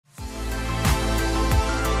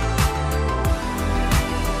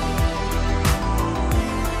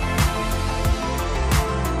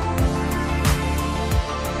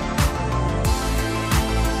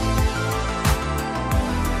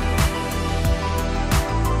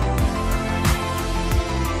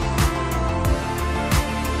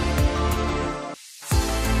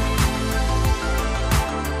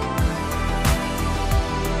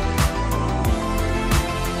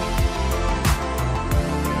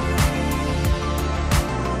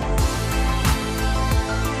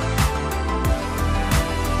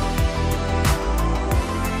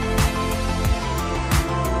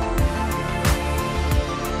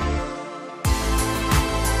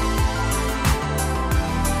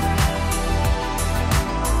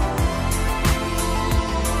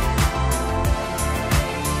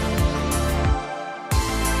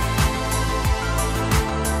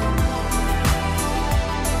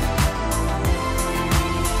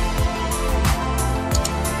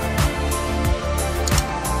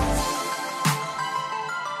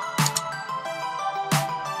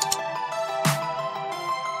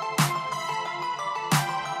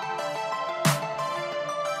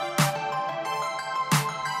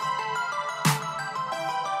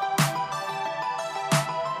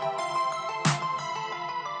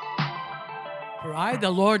I,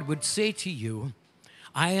 the Lord, would say to you,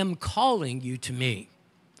 I am calling you to me.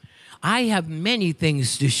 I have many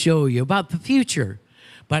things to show you about the future,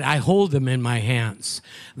 but I hold them in my hands.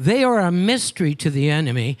 They are a mystery to the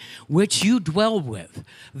enemy, which you dwell with.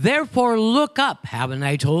 Therefore, look up. Haven't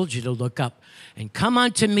I told you to look up? And come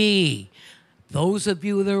unto me, those of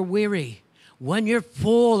you that are weary. When you're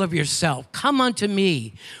full of yourself, come unto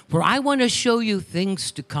me, for I want to show you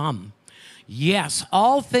things to come. Yes,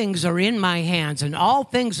 all things are in my hands, and all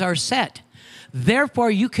things are set.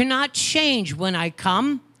 Therefore, you cannot change when I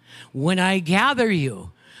come, when I gather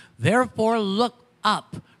you. Therefore, look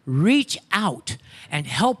up, reach out, and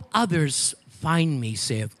help others find me,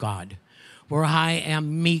 saith God. For I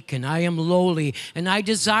am meek, and I am lowly, and I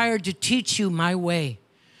desire to teach you my way.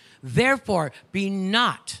 Therefore, be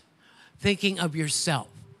not thinking of yourself.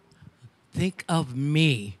 Think of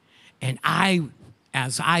me, and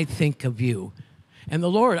as I think of you. And the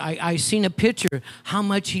Lord, I seen a picture how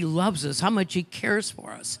much he loves us, how much he cares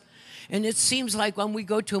for us. And it seems like when we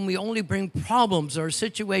go to him, we only bring problems or a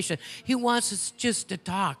situation. He wants us just to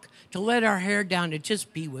talk, to let our hair down, to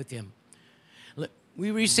just be with him.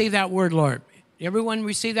 We receive that word, Lord. Everyone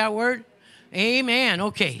receive that word? Amen.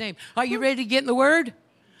 Okay. Are you ready to get in the word?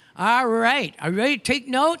 All right. Are you ready to take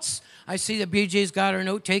notes? I see that BJ's got her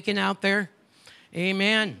note taken out there.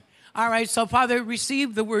 Amen. All right, so Father,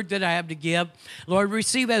 receive the word that I have to give. Lord,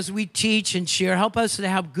 receive as we teach and share. Help us to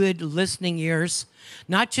have good listening ears,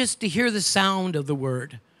 not just to hear the sound of the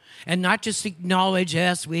word and not just acknowledge,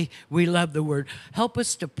 yes, we love the word. Help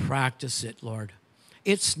us to practice it, Lord.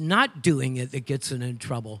 It's not doing it that gets us in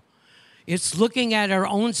trouble. It's looking at our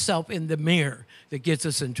own self in the mirror that gets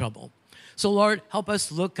us in trouble. So, Lord, help us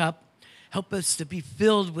look up. Help us to be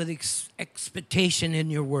filled with expectation in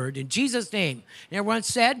your word. In Jesus' name. And everyone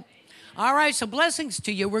said, all right, so blessings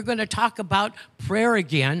to you. We're going to talk about prayer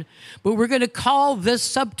again, but we're going to call this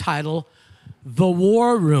subtitle, The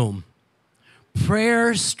War Room,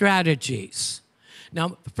 Prayer Strategies.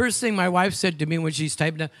 Now, the first thing my wife said to me when she's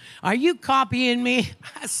typing up, are you copying me?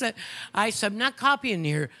 I said, I'm not copying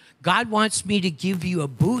here. God wants me to give you a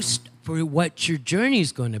boost for what your journey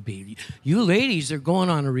is going to be. You ladies are going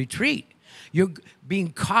on a retreat. You're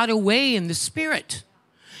being caught away in the spirit.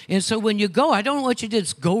 And so when you go, I don't want you to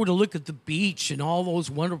just go to look at the beach and all those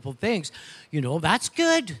wonderful things. You know, that's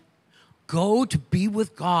good. Go to be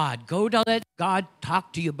with God. Go to let God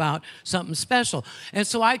talk to you about something special. And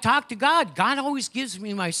so I talk to God. God always gives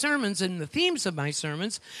me my sermons and the themes of my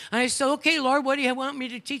sermons. And I said, okay, Lord, what do you want me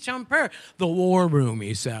to teach on prayer? The war room,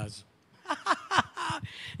 he says.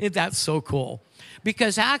 That's so cool.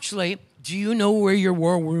 Because actually, do you know where your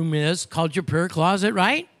war room is? Called your prayer closet,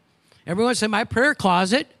 right? Everyone say, my prayer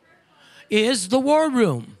closet is the war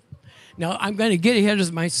room. Now, I'm going to get ahead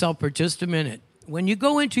of myself for just a minute. When you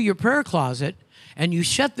go into your prayer closet and you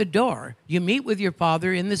shut the door, you meet with your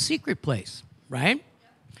Father in the secret place, right?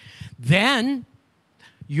 Then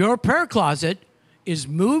your prayer closet is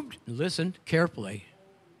moved, listen carefully,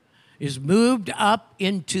 is moved up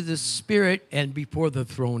into the Spirit and before the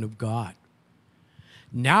throne of God.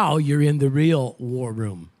 Now you're in the real war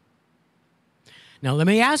room. Now let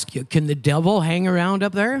me ask you, can the devil hang around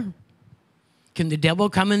up there? Can the devil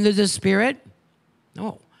come into the Spirit?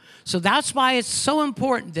 No. So that's why it's so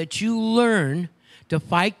important that you learn to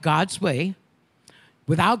fight God's way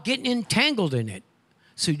without getting entangled in it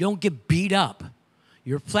so you don't get beat up.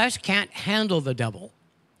 Your flesh can't handle the devil.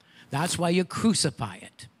 That's why you crucify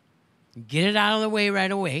it. Get it out of the way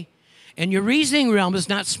right away. And your reasoning realm is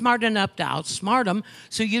not smart enough to outsmart them,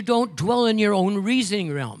 so you don't dwell in your own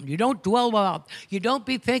reasoning realm. You don't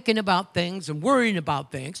be thinking about things and worrying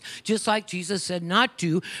about things, just like Jesus said not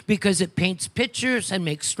to, because it paints pictures and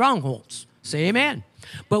makes strongholds. Say amen.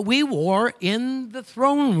 But we war in the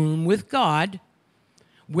throne room with God,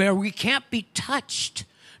 where we can't be touched,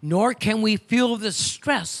 nor can we feel the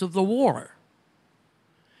stress of the war.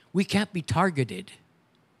 We can't be targeted.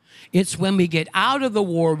 It's when we get out of the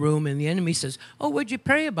war room and the enemy says, oh, what'd you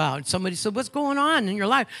pray about? And somebody said, what's going on in your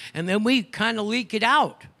life? And then we kind of leak it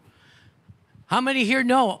out. How many here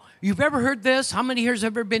know? You've ever heard this? How many here has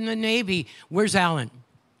ever been in the Navy? Where's Alan?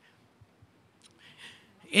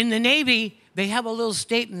 In the Navy, they have a little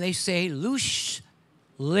statement. They say, loose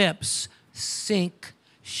lips sink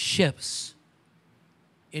ships.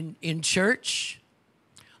 In church,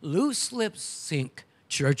 loose lips sink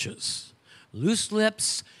churches. Loose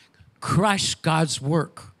lips crush God's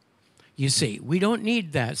work. You see, we don't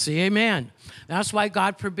need that. Say amen. That's why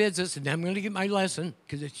God forbids us, and I'm going to get my lesson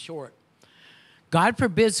because it's short. God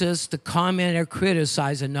forbids us to comment or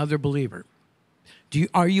criticize another believer.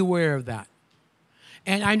 Are you aware of that?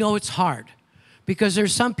 And I know it's hard because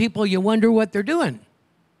there's some people you wonder what they're doing.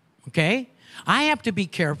 Okay? I have to be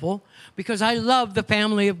careful because I love the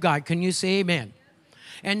family of God. Can you say amen?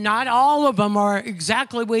 And not all of them are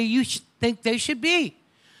exactly the way you think they should be.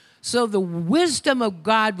 So the wisdom of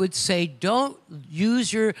God would say, don't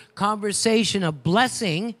use your conversation of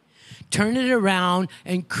blessing, turn it around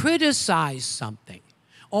and criticize something.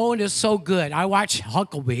 Oh, it is so good. I watch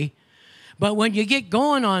Huckabee. But when you get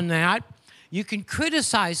going on that, you can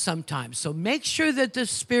criticize sometimes. So make sure that the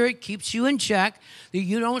Spirit keeps you in check, that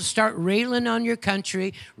you don't start railing on your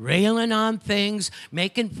country, railing on things,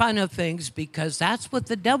 making fun of things, because that's what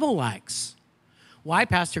the devil likes. Why,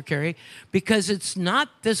 Pastor Kerry? Because it's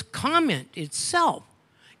not this comment itself.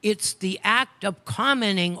 It's the act of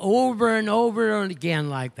commenting over and over again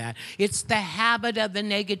like that. It's the habit of the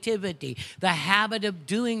negativity, the habit of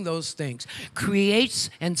doing those things. Creates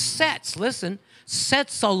and sets, listen,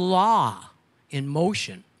 sets a law in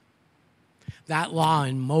motion. That law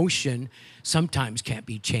in motion sometimes can't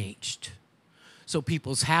be changed. So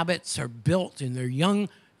people's habits are built in their young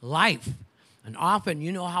life. And often,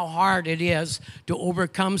 you know how hard it is to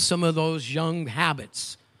overcome some of those young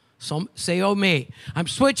habits. So say, oh, me. I'm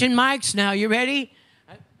switching mics now. You ready?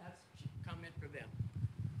 That's a comment for them.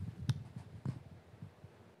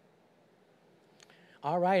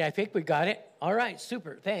 All right, I think we got it. All right,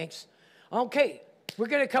 super. Thanks. Okay, we're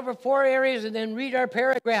going to cover 4 areas and then read our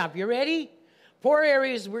paragraph. You ready? 4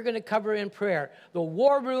 areas we're going to cover in prayer. The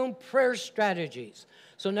war room prayer strategies.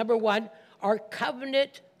 So number 1, our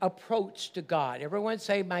covenant approach to God. Everyone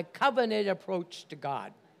say, my covenant approach to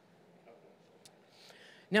God.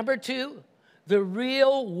 Number 2, the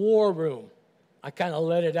real war room. I kind of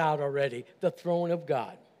let it out already. The throne of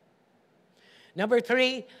God. Number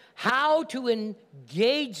 3, how to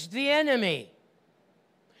engage the enemy.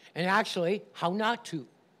 And actually, how not to.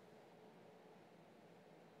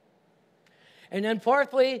 And then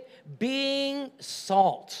 4thly, being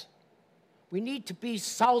salt. We need to be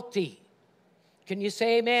salty. Can you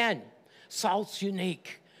say amen? Salt's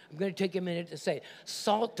unique. I'm going to take a minute to say it.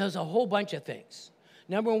 Salt does a whole bunch of things.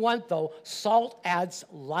 Number 1, though, salt adds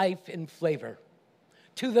life and flavor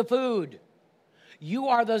to the food. You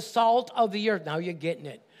are the salt of the earth. Now you're getting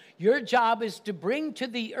it. Your job is to bring to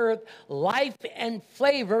the earth life and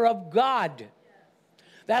flavor of God.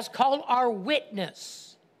 That's called our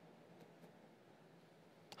witness.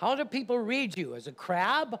 How do people read you? As a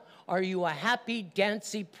crab? Or are you a happy,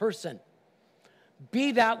 dancy person?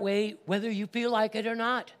 Be that way whether you feel like it or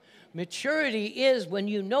not. Maturity is when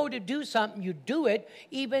you know to do something, you do it,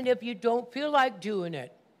 even if you don't feel like doing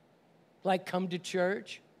it. Like come to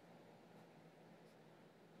church.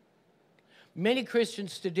 Many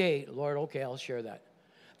Christians today, Lord, okay, I'll share that.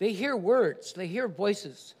 They hear words, they hear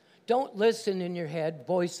voices. Don't listen in your head,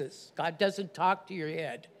 voices. God doesn't talk to your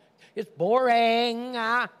head. It's boring.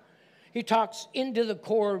 He talks into the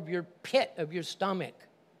core of your pit of your stomach.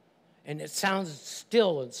 And it sounds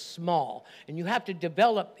still and small. And you have to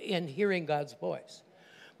develop in hearing God's voice.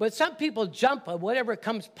 But some people jump on whatever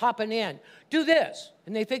comes popping in. Do this.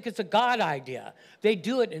 And they think it's a God idea. They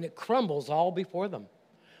do it and it crumbles all before them.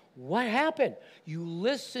 What happened? You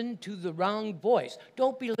listen to the wrong voice.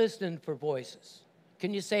 Don't be listening for voices.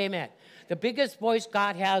 Can you say amen? The biggest voice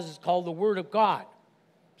God has is called the Word of God.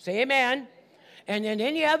 Say amen. And then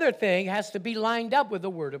any other thing has to be lined up with the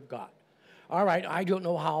Word of God. All right, I don't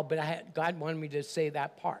know how, but God wanted me to say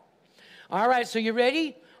that part. All right, so you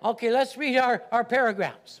ready? Okay, let's read our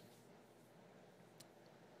paragraphs.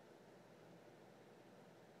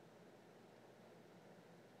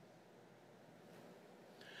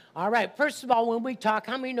 All right, first of all, when we talk,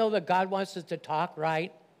 how many know that God wants us to talk,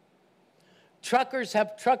 right? Truckers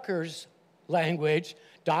have truckers' language.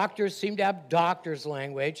 Doctors seem to have doctors'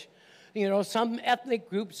 language. You know, some ethnic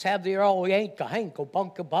groups have their own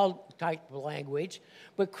type of language.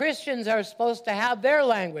 But Christians are supposed to have their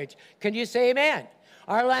language. Can you say amen?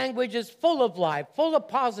 Our language is full of life, full of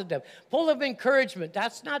positive, full of encouragement.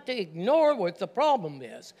 That's not to ignore what the problem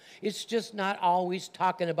is. It's just not always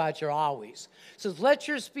talking about your always. It says, let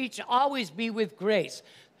your speech always be with grace.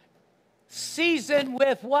 Seasoned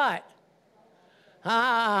with what?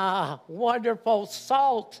 Wonderful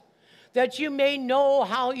salt, that you may know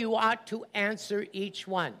how you ought to answer each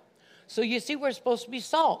one. So you see, we're supposed to be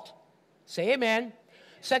salt. Say amen.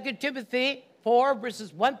 2 Timothy 4,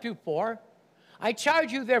 verses 1 through 4. I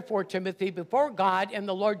charge you, therefore, Timothy, before God and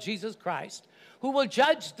the Lord Jesus Christ, who will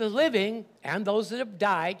judge the living and those that have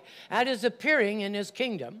died at his appearing in his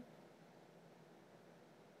kingdom.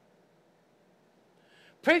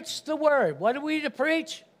 Preach the word. What are we to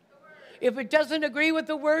preach? If it doesn't agree with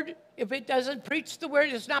the word, if it doesn't preach the word,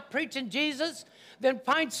 it's not preaching Jesus, then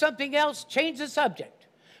find something else, change the subject.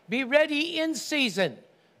 Be ready in season,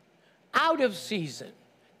 out of season.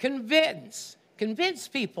 Convince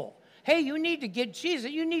people. Hey, you need to get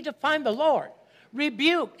Jesus. You need to find the Lord.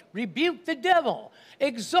 Rebuke the devil.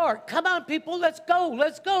 Exhort, come on people, let's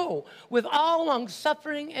go, with all long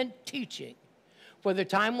suffering and teaching. For the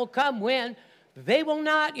time will come when they will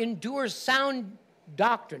not endure sound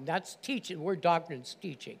doctrine. That's teaching, word doctrine's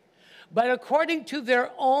teaching. But according to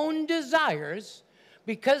their own desires,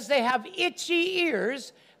 because they have itchy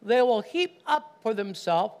ears, they will heap up for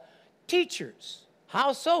themselves teachers.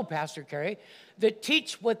 How so, Pastor Kerry? That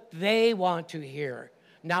teach what they want to hear,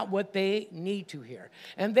 not what they need to hear.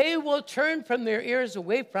 And they will turn from their ears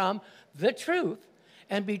away from the truth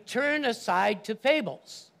and be turned aside to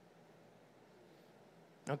fables.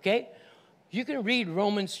 Okay? You can read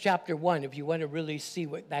Romans chapter 1 if you want to really see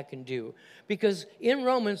what that can do. Because in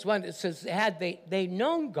Romans 1, it says, had they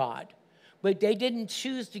known God, but they didn't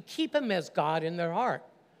choose to keep him as God in their heart.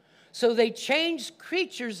 So they changed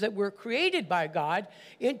creatures that were created by God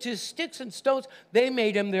into sticks and stones. They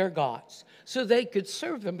made them their gods so they could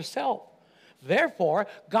serve themselves. Therefore,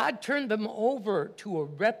 God turned them over to a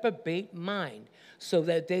reprobate mind so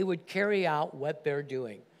that they would carry out what they're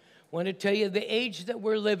doing. I want to tell you the age that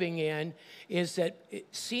we're living in is that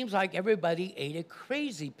it seems like everybody ate a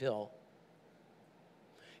crazy pill.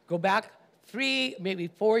 Go back 3, maybe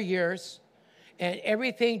 4 years, and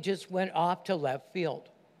everything just went off to left field.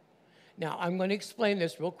 Now, I'm going to explain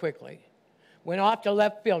this real quickly. Went off to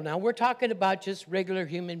left field. Now, we're talking about just regular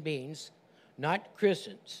human beings, not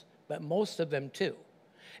Christians, but most of them too.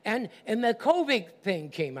 And the COVID thing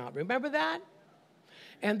came out. Remember that?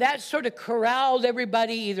 And that sort of corralled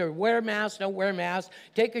everybody, either wear a mask, don't wear a mask,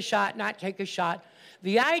 take a shot, not take a shot.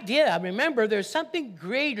 The idea, remember, there's something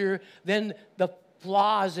greater than the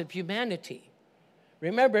flaws of humanity.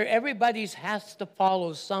 Remember, everybody has to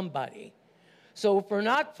follow somebody. So if we're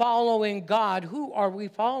not following God, who are we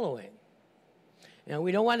following? You know,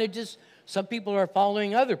 we don't want to just, some people are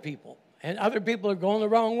following other people, and other people are going the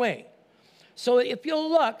wrong way. So if you'll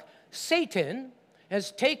look, Satan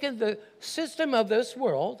has taken the system of this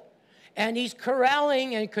world, and he's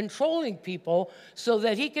corralling and controlling people so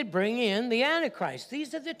that he could bring in the Antichrist.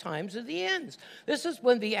 These are the times of the ends. This is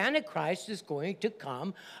when the Antichrist is going to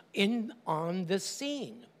come in on the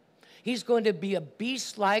scene. He's going to be a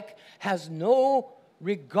beast like, has no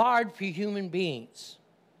regard for human beings.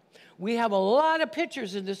 We have a lot of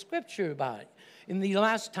pictures in the scripture about it. In the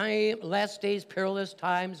last days, perilous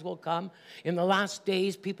times will come. In the last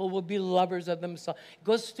days, people will be lovers of themselves. It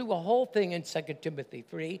goes through a whole thing in 2 Timothy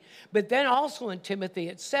 3. But then also in Timothy,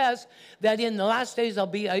 it says that in the last days, there'll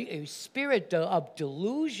be a spirit of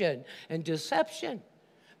delusion and deception.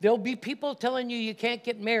 There'll be people telling you can't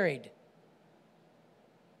get married.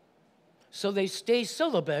 So they stay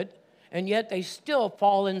celibate, and yet they still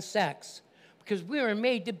fall in sex because we were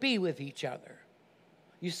made to be with each other.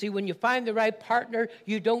 You see, when you find the right partner,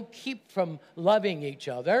 you don't keep from loving each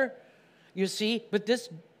other. You see, but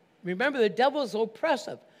remember, the devil's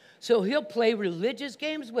oppressive. So he'll play religious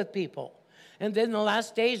games with people. And then in the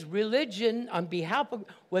last days, religion, on behalf of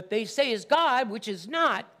what they say is God, which is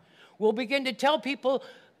not, will begin to tell people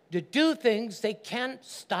to do things they can't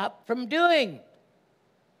stop from doing.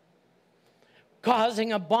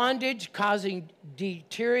 Causing a bondage, causing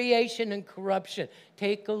deterioration and corruption.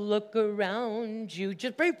 Take a look around you,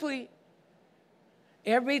 just briefly.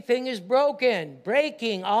 Everything is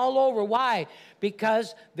breaking all over. Why?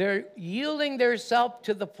 Because they're yielding themselves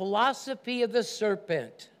to the philosophy of the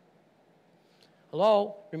serpent.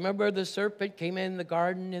 Hello? Remember the serpent came in the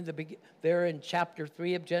garden there in chapter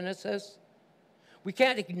 3 of Genesis? We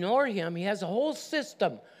can't ignore him. He has a whole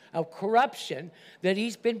system of corruption that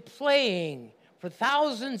he's been playing for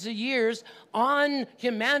thousands of years on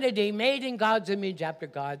humanity, made in God's image after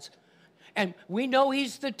God's. And we know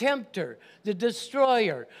he's the tempter, the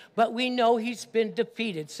destroyer, but we know he's been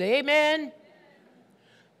defeated. Say amen?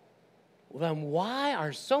 Well, then why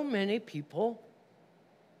are so many people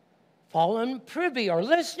fallen privy or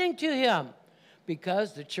listening to him?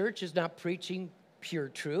 Because the church is not preaching pure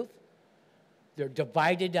truth. They're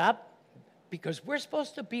divided up because we're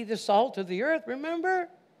supposed to be the salt of the earth, remember?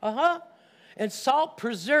 And salt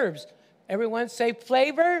preserves. Everyone say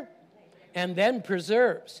flavor and then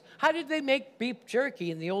preserves. How did they make beef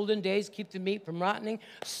jerky in the olden days, keep the meat from rotting?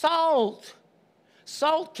 Salt.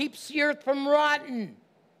 Salt keeps the earth from rotting.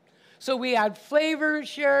 So we add flavor,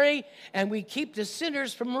 Sherry, and we keep the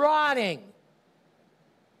sinners from rotting.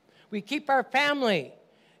 We keep our family.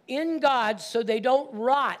 in God so they don't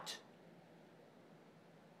rot.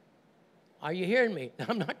 Are you hearing me?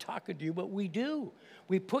 I'm not talking to you, but we do.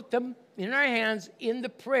 We put them in our hands in the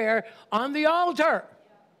prayer on the altar.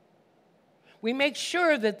 We make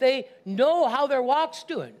sure that they know how their walk's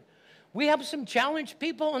doing. We have some challenged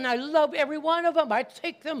people, and I love every one of them. I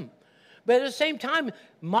take them. But at the same time,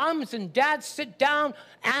 moms and dads sit down,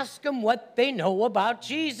 ask them what they know about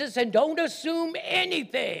Jesus, and don't assume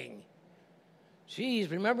anything.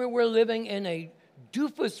 Jeez, remember we're living in a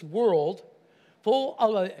doofus world full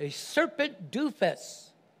of a serpent doofus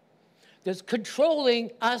that's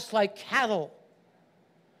controlling us like cattle.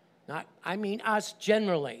 I mean us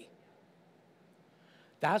generally.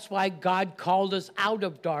 That's why God called us out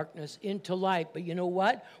of darkness into light. But you know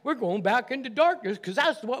what? We're going back into darkness because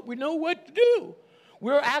that's what we know what to do.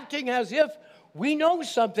 We're acting as if we know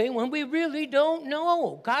something when we really don't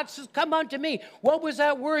know. God says, come unto me. What was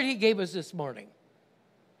that word he gave us this morning?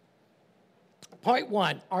 Point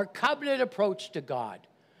one, our covenant approach to God.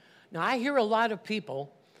 Now, I hear a lot of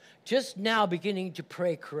people just now beginning to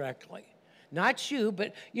pray correctly. Not you,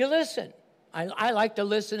 but you listen. I like to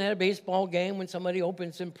listen at a baseball game when somebody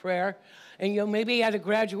opens in prayer. And, maybe at a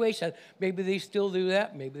graduation, maybe they still do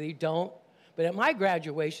that, maybe they don't. But at my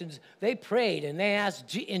graduations, they prayed and they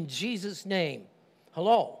asked in Jesus' name,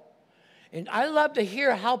 hello. And I love to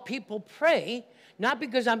hear how people pray, not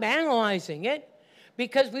because I'm analyzing it,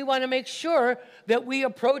 because we want to make sure that we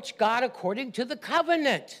approach God according to the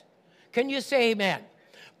covenant. Can you say amen?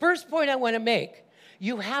 First point I want to make,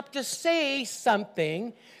 you have to say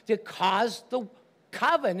something to cause the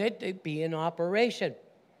covenant to be in operation.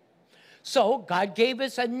 So God gave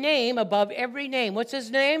us a name above every name. What's his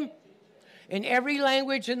name? In every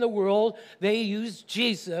language in the world, they use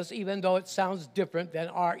Jesus, even though it sounds different than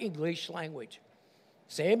our English language.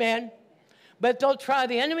 Say amen. But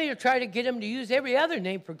the enemy will try to get him to use every other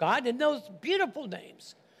name for God, and those beautiful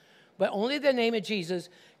names. But only the name of Jesus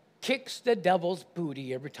kicks the devil's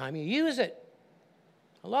booty every time you use it.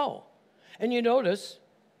 Hello. And you notice,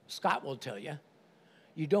 Scott will tell you,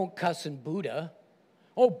 you don't cuss in Buddha.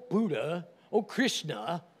 Oh, Buddha. Oh,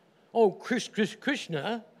 Krishna. Oh,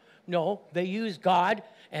 Krishna. No, they use God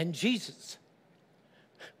and Jesus.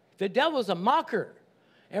 The devil's a mocker.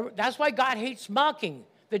 That's why God hates mocking.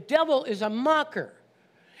 The devil is a mocker.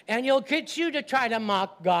 And he'll get you to try to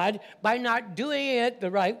mock God by not doing it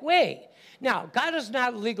the right way. Now, God is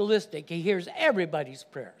not legalistic. He hears everybody's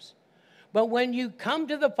prayers. But when you come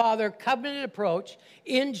to the Father, covenant approach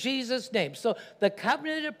in Jesus' name. So the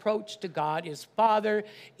covenant approach to God is Father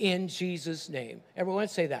in Jesus' name. Everyone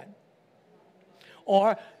say that.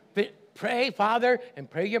 Or pray, Father, and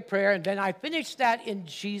pray your prayer, and then I finish that in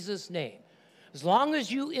Jesus' name. As long as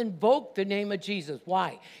you invoke the name of Jesus.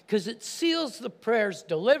 Why? Because it seals the prayer's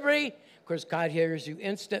delivery. Of course, God hears you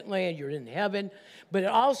instantly, and you're in heaven. But it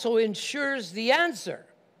also ensures the answer.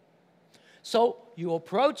 So you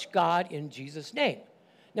approach God in Jesus' name.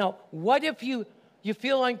 Now, what if you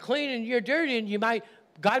feel unclean and you're dirty and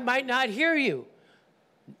God might not hear you?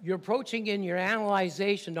 You're approaching in your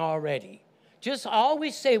analyzation already. Just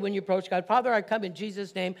always say when you approach God, Father, I come in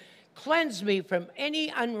Jesus' name. Cleanse me from any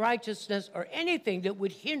unrighteousness or anything that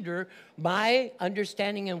would hinder my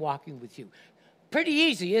understanding and walking with you. Pretty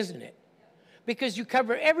easy, isn't it? Because you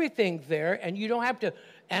cover everything there and you don't have to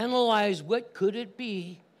analyze what could it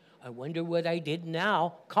be. I wonder what I did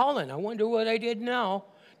now. Colin, I wonder what I did now.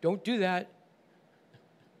 Don't do that.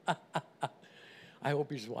 I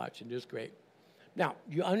hope he's watching. It's great. Now,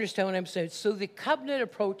 you understand what I'm saying? So the covenant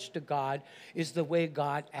approach to God is the way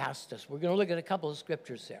God asked us. We're going to look at a couple of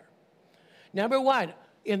scriptures there. Number one,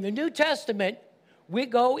 in the New Testament, we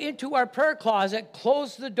go into our prayer closet,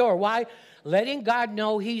 close the door. Why? Letting God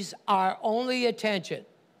know he's our only attention.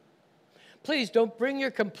 Please don't bring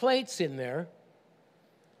your complaints in there.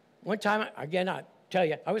 One time, again, I tell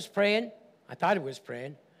you, I was praying. I thought I was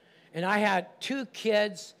praying. And I had 2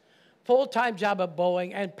 kids, full-time job at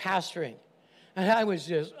bowling and pastoring. And I was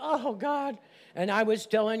just, oh, God. And I was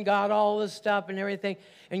telling God all this stuff and everything.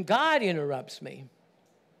 And God interrupts me.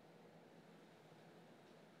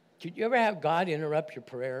 Did you ever have God interrupt your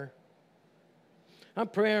prayer? I'm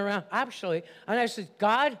praying around, actually. And I said,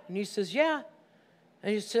 God? And he says, yeah.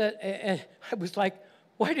 And he said, and I was like,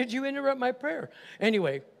 why did you interrupt my prayer?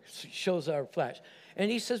 Anyway, shows our flesh.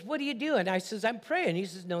 And he says, what are you doing? I says, I'm praying. He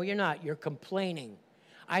says, no, you're not. You're complaining.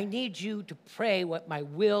 I need you to pray what my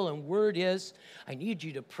will and word is. I need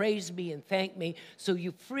you to praise me and thank me so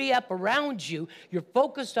you free up around you. You're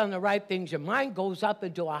focused on the right things. Your mind goes up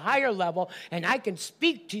into a higher level, and I can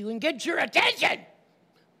speak to you and get your attention.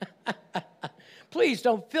 Please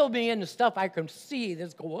don't fill me in the stuff I can see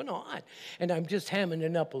that's going on. And I'm just hamming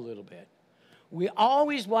it up a little bit. We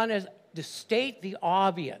always want to state the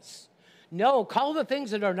obvious. No, call the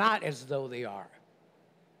things that are not as though they are.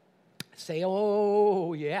 Say,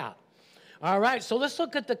 oh, yeah. All right, so let's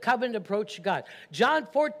look at the covenant approach to God. John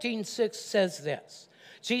 14:6 says this.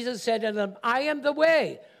 Jesus said to them, I am the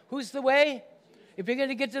way. Who's the way? If you're going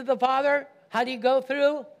to get to the Father, how do you go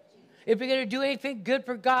through? If you're going to do anything good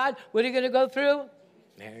for God, what are you going to go through?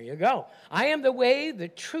 There you go. I am the way, the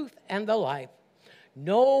truth, and the life.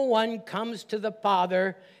 No one comes to the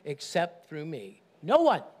Father except through me. No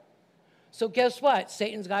one. So guess what?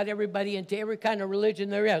 Satan's got everybody into every kind of religion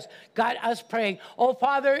there is. Got us praying, oh,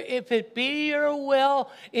 Father, if it be your will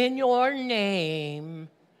in your name.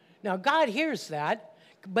 Now, God hears that,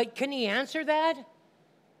 but can he answer that?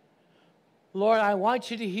 Lord, I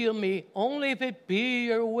want you to heal me only if it be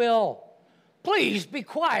your will. Please be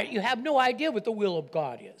quiet. You have no idea what the will of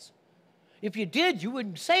God is. If you did, you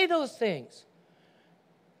wouldn't say those things.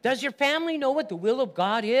 Does your family know what the will of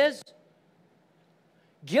God is?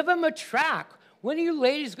 Give them a tract. When are you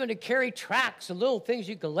ladies going to carry tracts and little things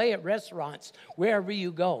you can lay at restaurants wherever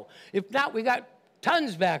you go? If not, we got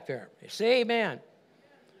tons back there. Say amen.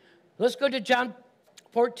 Let's go to John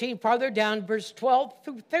 14, farther down, verse 12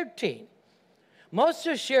 through 13. Most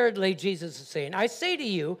assuredly, Jesus is saying, I say to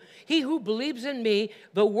you, he who believes in me,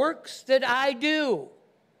 the works that I do,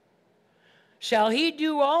 shall he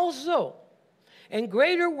do also. And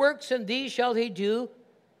greater works than these shall he do,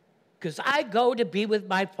 because I go to be with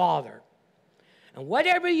my Father. And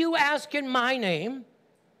whatever you ask in my name,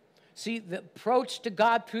 see the approach to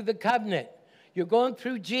God through the covenant. You're going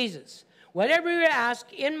through Jesus. Whatever you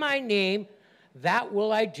ask in my name, that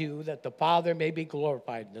will I do, that the Father may be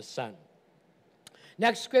glorified in the Son.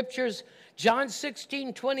 Next scriptures, John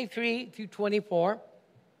 16:23 through 24.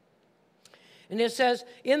 And it says,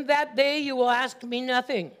 in that day you will ask me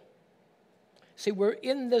nothing. See, we're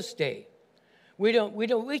in this day.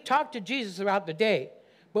 We talk to Jesus throughout the day,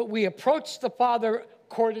 but we approach the Father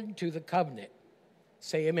according to the covenant.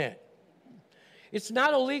 Say amen. It's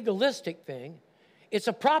not a legalistic thing. It's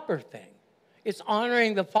a proper thing. It's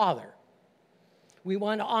honoring the Father. We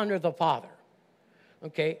want to honor the Father.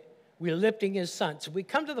 Okay? We're lifting his Son. So we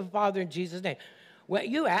come to the Father in Jesus' name. What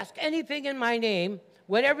you ask anything in my name,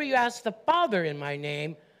 whatever you ask the Father in my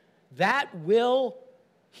name, that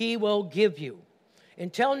he will give you.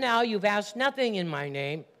 Until now, you've asked nothing in my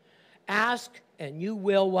name. Ask, and you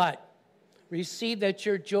will what? Receive, that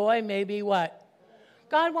your joy may be what?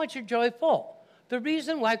 God wants your joy full. The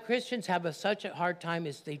reason why Christians have such a hard time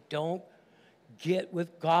is they don't get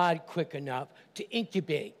with God quick enough to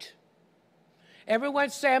incubate. Everyone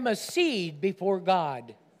say, I'm a seed before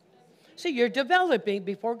God. See, you're developing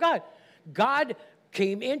before God. God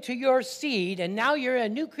came into your seed, and now you're a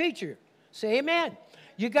new creature. Say amen.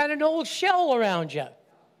 You got an old shell around you.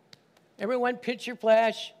 Everyone picture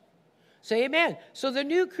flash. Say amen. So the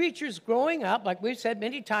new creature's growing up, like we've said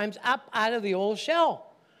many times, up out of the old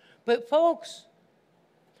shell. But folks,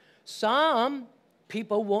 some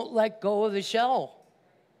people won't let go of the shell.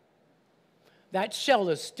 That shell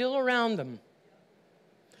is still around them.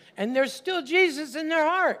 And there's still Jesus in their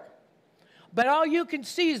heart. But all you can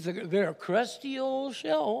see is their crusty old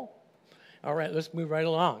shell. All right, let's move right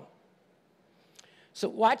along. So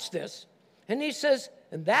watch this. And he says,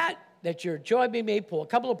 and that your joy be made full. A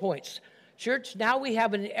couple of points. Church, now we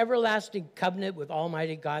have an everlasting covenant with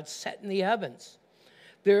Almighty God set in the heavens.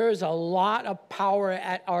 There is a lot of power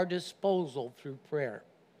at our disposal through prayer.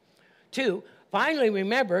 2, finally,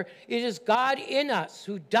 remember, it is God in us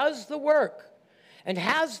who does the work and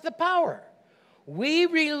has the power. We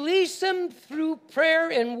release him through prayer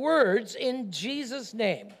and words in Jesus'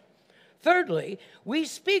 name. Thirdly, we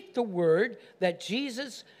speak the word that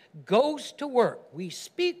Jesus goes to work. We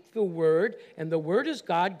speak the word, and the word is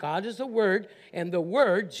God. God is the word, and the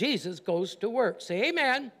word, Jesus, goes to work. Say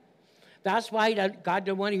amen. That's why God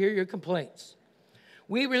doesn't want to hear your complaints.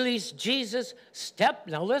 We release Jesus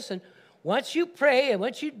now listen, once you pray and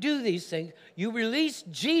once you do these things, you release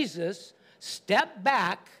Jesus, step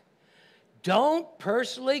back. Don't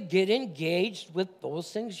personally get engaged with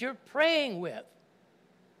those things you're praying with.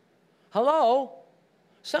 Hello?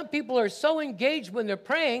 Some people are so engaged when they're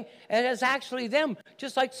praying, and it's actually them,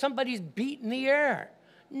 just like somebody's beating the air.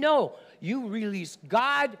 No, you release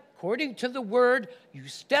God according to the word. You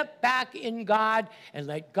step back in God and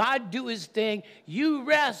let God do his thing. You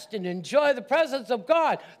rest and enjoy the presence of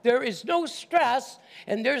God. There is no stress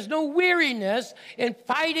and there's no weariness in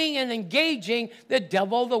fighting and engaging the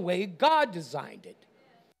devil the way God designed it.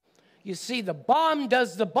 You see, the bomb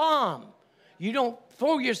does the bomb. You don't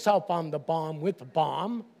throw yourself on the bomb with the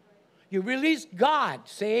bomb. You release God.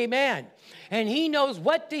 Say amen. And he knows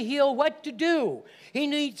what to heal, what to do.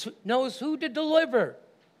 He knows who to deliver.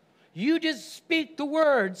 You just speak the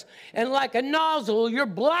words, and like a nozzle, you're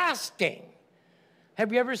blasting.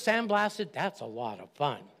 Have you ever sandblasted? That's a lot of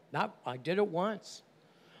fun. I did it once.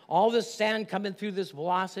 All this sand coming through this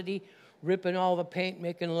velocity, ripping all the paint,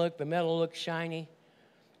 making the metal look shiny.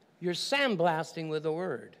 You're sandblasting with a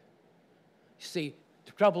word. You see,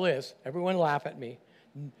 the trouble is, everyone laugh at me.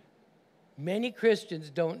 Many Christians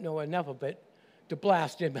don't know enough of it to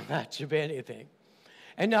blast in much of anything.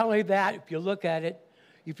 And not only that, if you look at it,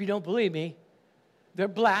 if you don't believe me, they're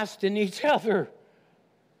blasting each other.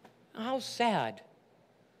 How sad.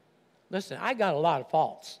 Listen, I got a lot of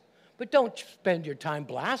faults, but don't spend your time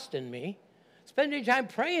blasting me. Spend your time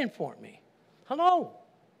praying for me. Hello.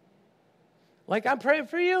 Like I'm praying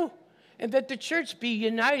for you. And that the church be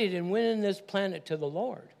united in winning this planet to the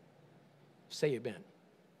Lord. Say amen.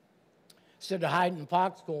 Instead of hiding in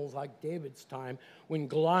foxholes like David's time when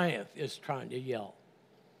Goliath is trying to yell.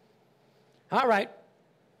 All right.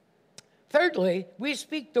 Thirdly, we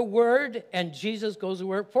speak the word and Jesus goes to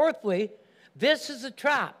work. Fourthly, this is a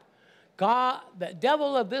trap. God, the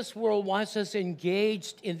devil of this world wants us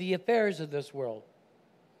engaged in the affairs of this world.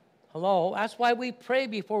 Hello? That's why we pray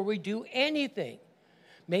before we do anything.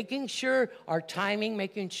 Making sure our timing,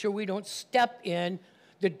 making sure we don't step in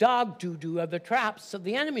the dog doo-doo of the traps. So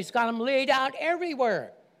the enemy's got them laid out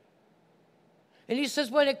everywhere. And he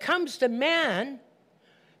says, when it comes to man,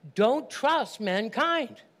 don't trust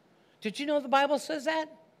mankind. Did you know the Bible says that?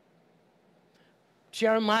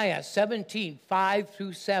 Jeremiah 17, 5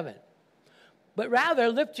 through 7. But rather,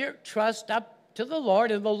 lift your trust up to the Lord,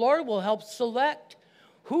 and the Lord will help select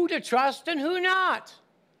who to trust and who not,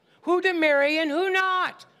 who to marry and who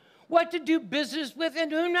not, what to do business with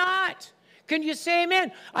and who not. Can you say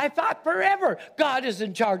amen? I thought forever God is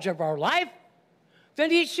in charge of our life.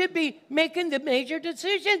 Then he should be making the major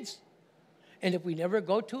decisions. And if we never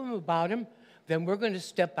go to him about him, then we're going to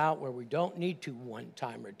step out where we don't need to one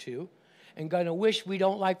time or two and going to wish we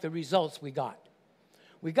don't like the results we got.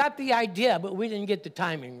 We got the idea, but we didn't get the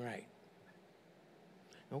timing right.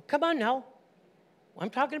 Oh, come on now.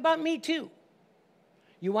 I'm talking about me too.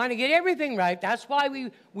 You want to get everything right. That's why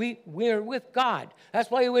we're with God.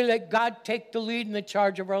 That's why we let God take the lead and the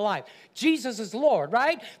charge of our life. Jesus is Lord,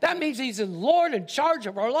 right? That means he's the Lord in charge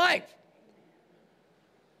of our life.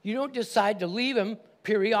 You don't decide to leave him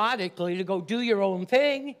periodically to go do your own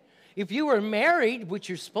thing. If you were married, which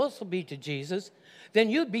you're supposed to be to Jesus,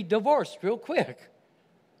 then you'd be divorced real quick.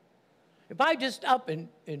 If I just up and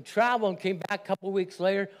travel and came back a couple weeks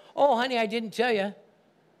later, oh, honey, I didn't tell you.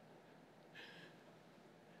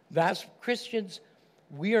 That's Christians,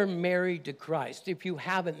 we are married to Christ. If you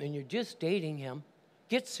haven't, then you're just dating him.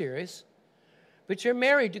 Get serious. But you're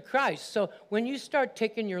married to Christ. So when you start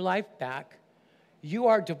taking your life back, you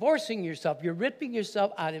are divorcing yourself. You're ripping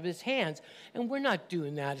yourself out of his hands. And we're not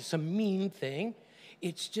doing that. It's a mean thing.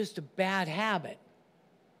 It's just a bad habit.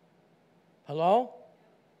 Hello?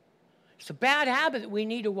 It's a bad habit that we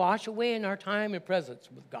need to wash away in our time and presence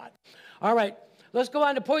with God. All right, let's go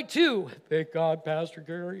on to point 2. Thank God, Pastor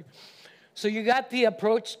Kerry. So you got the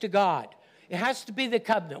approach to God. It has to be the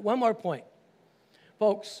covenant. One more point.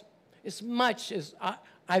 Folks, as much as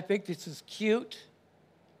I think this is cute,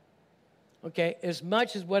 okay, as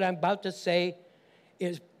much as what I'm about to say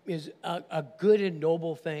is a good and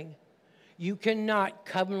noble thing, you cannot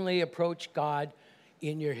covenantly approach God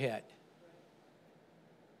in your head.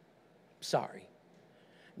 Sorry.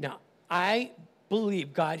 Now, I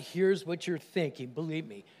believe God hears what you're thinking. Believe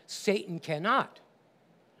me, Satan cannot.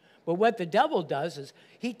 But what the devil does is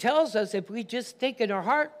he tells us if we just think in our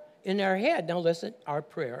heart, in our head, now listen, our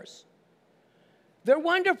prayers, they're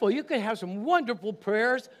wonderful. You can have some wonderful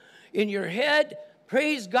prayers in your head,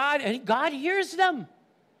 praise God, and God hears them.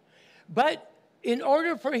 But in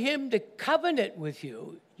order for him to covenant with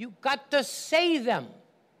you, you've got to say them.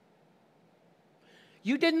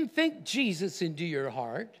 You didn't think Jesus into your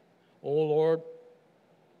heart. Oh, Lord,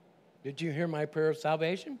 did you hear my prayer of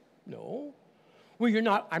salvation? No.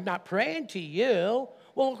 Well, I'm not praying to you.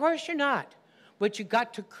 Well, of course you're not. But you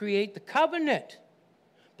got to create the covenant.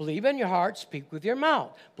 Believe in your heart, speak with your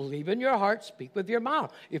mouth. Believe in your heart, speak with your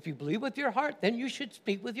mouth. If you believe with your heart, then you should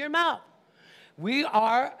speak with your mouth. We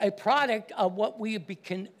are a product of what we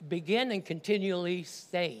can begin and continually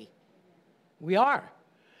say. We are.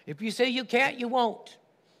 If you say you can't, you won't.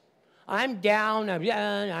 I'm down,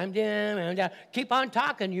 I'm down. Keep on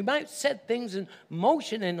talking. You might set things in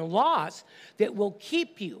motion and laws that will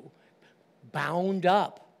keep you bound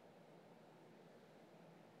up.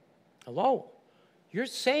 Hello? You're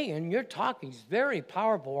saying, you're talking is very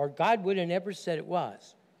powerful, or God would have never said it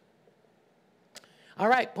was. All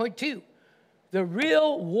right, point 2. The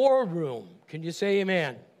real war room. Can you say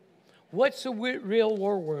amen? What's the real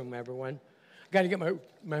war room, everyone? Got to get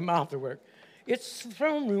my mouth to work. It's the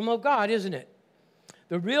throne room of God, isn't it?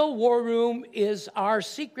 The real war room is our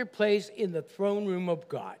secret place in the throne room of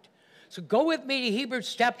God. So go with me to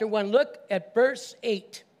Hebrews chapter 1. Look at verse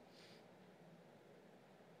 8.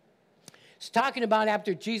 It's talking about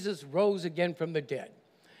after Jesus rose again from the dead.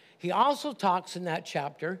 He also talks in that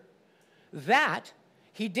chapter that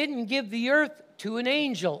he didn't give the earth to an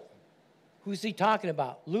angel. Who's he talking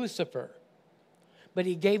about? Lucifer. But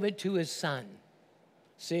he gave it to his son.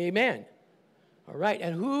 Say amen. All right.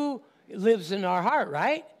 And who lives in our heart,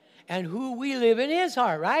 right? And who we live in his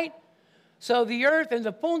heart, right? So the earth and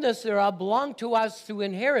the fullness thereof belong to us through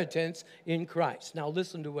inheritance in Christ. Now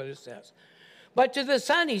listen to what it says. But to the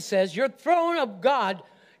Son, he says, your throne of God,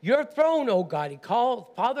 your throne, O God.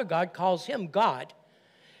 Father God calls him God.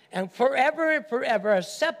 And forever and forever, a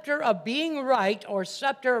scepter of being right or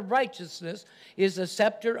scepter of righteousness is the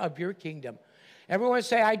scepter of your kingdom. Everyone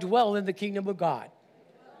say, I dwell in the kingdom of God.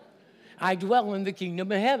 I dwell in the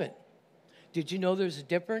kingdom of heaven. Did you know there's a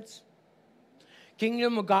difference?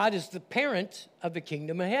 Kingdom of God is the parent of the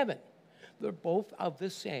kingdom of heaven. They're both of the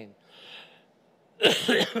same.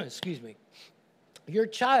 Excuse me. Your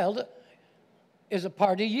child is a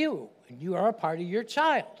part of you, and you are a part of your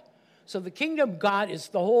child. So the kingdom of God is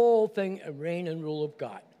the whole thing, a reign and rule of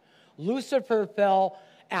God. Lucifer fell,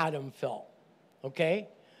 Adam fell, okay?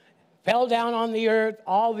 Fell down on the earth,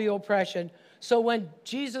 all the oppression. So when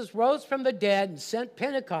Jesus rose from the dead and sent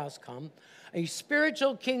Pentecost come, a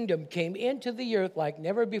spiritual kingdom came into the earth like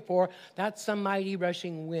never before. That's some mighty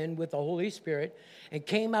rushing wind with the Holy Spirit, and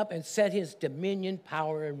came up and set his dominion,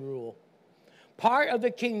 power, and rule. Part of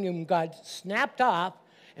the kingdom God snapped off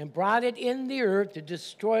and brought it in the earth to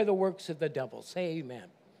destroy the works of the devil. Say amen.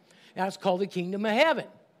 That's called the kingdom of heaven.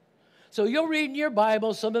 So you'll read in your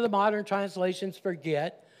Bible, some of the modern translations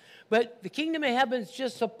forget, but the kingdom of heaven is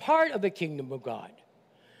just a part of the kingdom of God,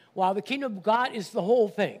 while the kingdom of God is the whole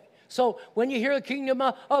thing. So when you hear the kingdom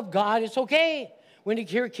of God, it's okay. When you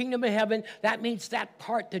hear kingdom of heaven, that means that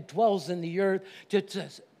part that dwells in the earth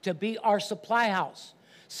to be our supply house.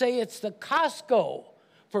 Say it's the Costco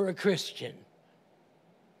for a Christian.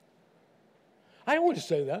 I don't want to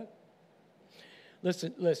say that.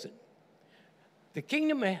 Listen. The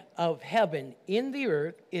kingdom of heaven in the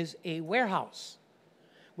earth is a warehouse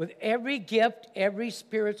with every gift, every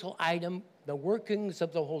spiritual item, the workings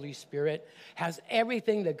of the Holy Spirit, has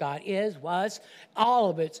everything that God is, was, all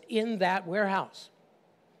of it's in that warehouse.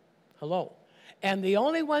 Hello. And the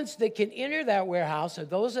only ones that can enter that warehouse are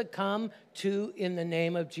those that come to in the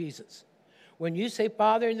name of Jesus. When you say,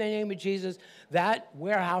 Father, in the name of Jesus, that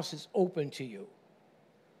warehouse is open to you.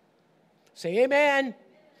 Say amen.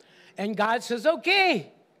 And God says,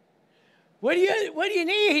 okay, what do you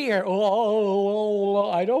need here? Oh,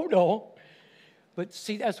 I don't know. But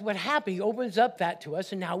see, that's what happened. He opens up that to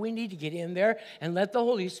us, and now we need to get in there and let the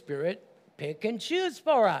Holy Spirit pick and choose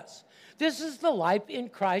for us. This is the life in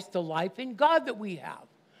Christ, the life in God that we have.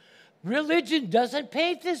 Religion doesn't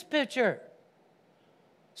paint this picture.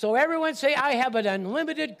 So everyone say, I have an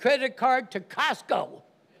unlimited credit card to Costco.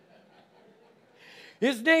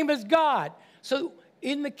 His name is God. So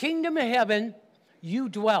in the kingdom of heaven, you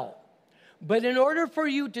dwell. But in order for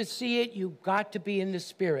you to see it, you've got to be in the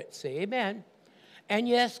Spirit. Say amen. And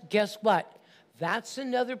yes, guess what? That's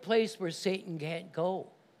another place where Satan can't go.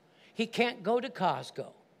 He can't go to Costco.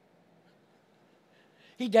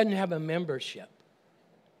 He doesn't have a membership.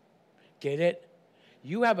 Get it?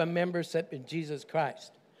 You have a membership in Jesus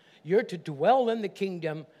Christ. You're to dwell in the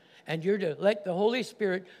kingdom, and you're to let the Holy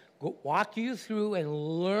Spirit walk you through and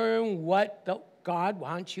learn what God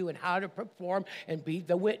wants you and how to perform and be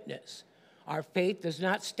the witness. Our faith does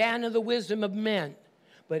not stand in the wisdom of men,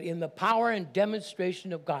 but in the power and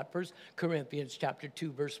demonstration of God. 1 Corinthians chapter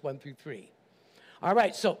 2, verse 1 through 3. All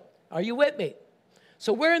right, so are you with me?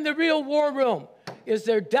 So we're in the real war room. Is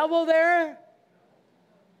there devil there?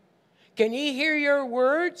 Can he hear your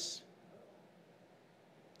words?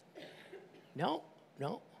 No.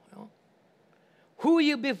 Who are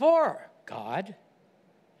you before? God.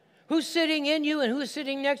 Who's sitting in you and who's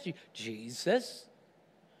sitting next to you? Jesus.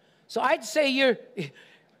 So I'd say you're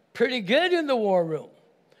pretty good in the war room.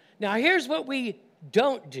 Now, here's what we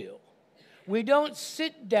don't do. We don't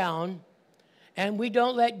sit down and we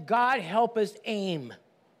don't let God help us aim.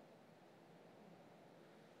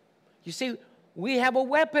 You see, we have a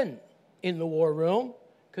weapon in the war room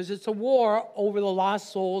because it's a war over the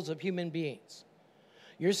lost souls of human beings.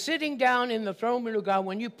 You're sitting down in the throne room of God.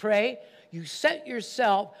 When you pray, you set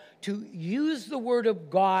yourself to use the word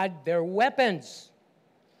of God, their weapons,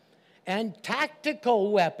 and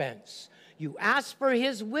tactical weapons. You ask for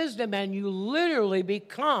his wisdom, and you literally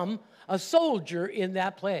become a soldier in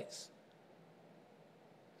that place.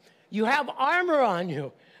 You have armor on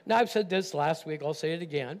you. Now, I've said this last week. I'll say it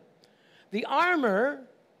again. The armor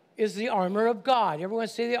is the armor of God. Everyone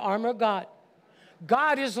say the armor of God.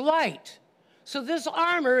 God is light. So this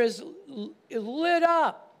armor is lit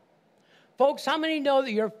up. Folks, how many know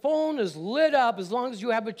that your phone is lit up as long as you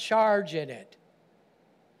have a charge in it?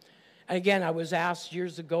 And again, I was asked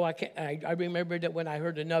years ago, I remembered it when I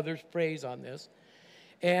heard another phrase on this.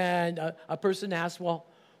 And a person asked, well,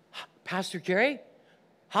 Pastor Kerry,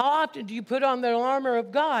 how often do you put on the armor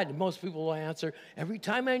of God? And most people will answer, every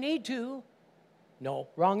time I need to. No,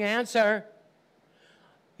 wrong answer.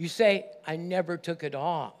 You say, I never took it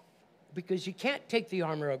off. Because you can't take the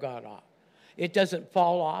armor of God off. It doesn't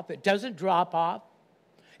fall off. It doesn't drop off.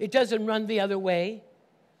 It doesn't run the other way.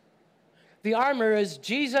 The armor is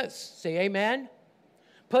Jesus. Say amen.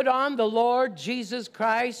 Put on the Lord Jesus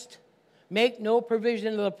Christ. Make no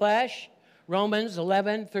provision of the flesh. Romans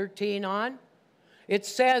 11:13 on. It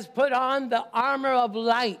says, put on the armor of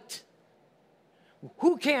light.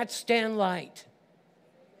 Who can't stand light?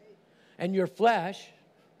 And your flesh.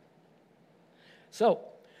 So,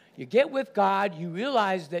 you get with God, you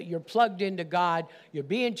realize that you're plugged into God, you're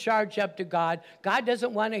being charged up to God. God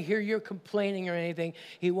doesn't want to hear your complaining or anything.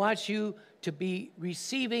 He wants you to be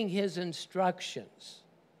receiving his instructions.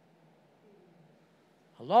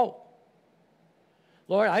 Hello?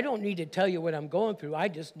 Lord, I don't need to tell you what I'm going through. I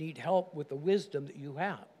just need help with the wisdom that you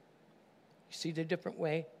have. You see the different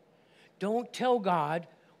way? Don't tell God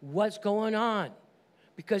what's going on.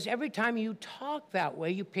 Because every time you talk that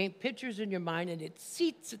way, you paint pictures in your mind and it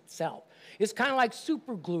seats itself. It's kind of like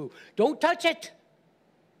super glue. Don't touch it.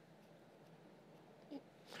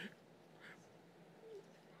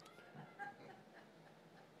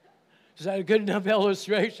 Is that a good enough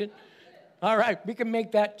illustration? All right, we can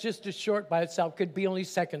make that just as short by itself. Could be only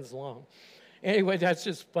seconds long. Anyway, that's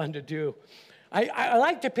just fun to do. I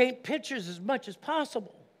like to paint pictures as much as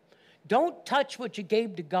possible. Don't touch what you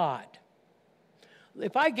gave to God.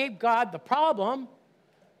 If I gave God the problem,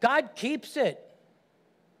 God keeps it.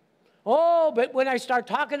 Oh, but when I start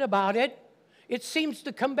talking about it, it seems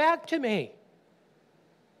to come back to me.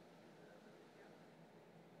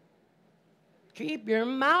 Keep your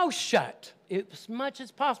mouth shut as much as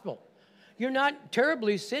possible. You're not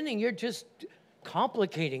terribly sinning. You're just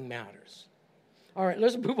complicating matters. All right,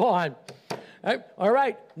 let's move on. All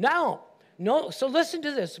right, now, so listen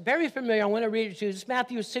to this. Very familiar. I want to read it to you. It's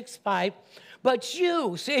Matthew 6:5. But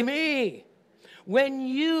you, say me, when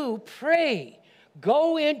you pray,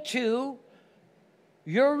 go into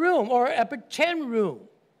your room or a pretend room.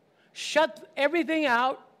 Shut everything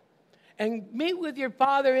out and meet with your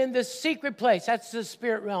Father in the secret place. That's the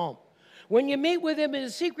spirit realm. When you meet with him in a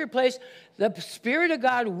secret place, the Spirit of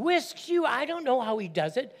God whisks you. I don't know how he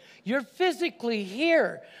does it. You're physically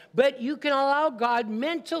here, but you can allow God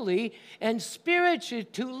mentally and spiritually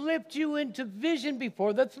to lift you into vision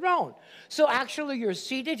before the throne. So actually, you're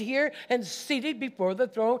seated here and seated before the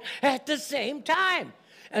throne at the same time.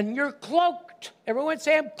 And you're cloaked. Everyone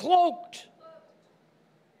say, I'm cloaked.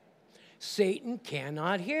 Satan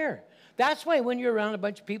cannot hear. That's why when you're around a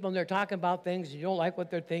bunch of people and they're talking about things and you don't like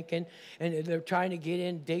what they're thinking and they're trying to get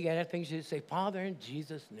in, dig at things, you say, Father, in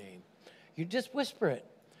Jesus' name. You just whisper it.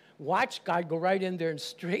 Watch God go right in there and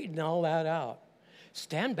straighten all that out.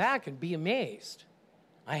 Stand back and be amazed.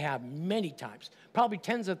 I have many times, probably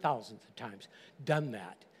tens of thousands of times, done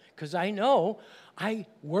that. Because I know I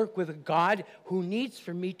work with a God who needs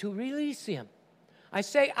for me to release him. I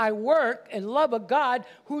say I work and love a God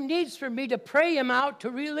who needs for me to pray him out to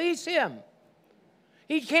release him.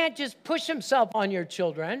 He can't just push himself on your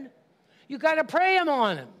children. You got to pray him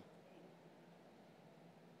on him.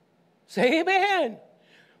 Say amen.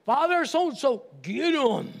 Father, so-and-so, get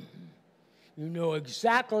them. You know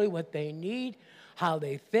exactly what they need, how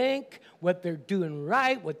they think, what they're doing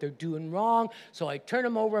right, what they're doing wrong. So I turn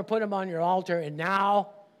them over and put them on your altar, and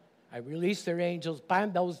now I release their angels,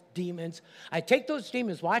 bind those demons. I take those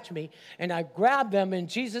demons, watch me, and I grab them in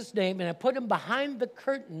Jesus' name, and I put them behind the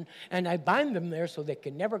curtain, and I bind them there so they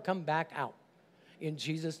can never come back out in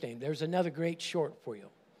Jesus' name. There's another great short for you.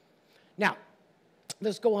 Now,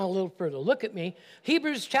 let's go on a little further. Look at me.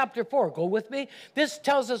 Hebrews chapter 4. Go with me. This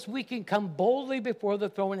tells us we can come boldly before the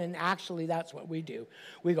throne, and actually that's what we do.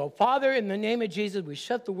 We go, Father, in the name of Jesus, we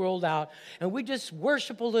shut the world out, and we just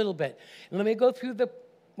worship a little bit. And let me go through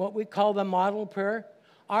what we call the model prayer.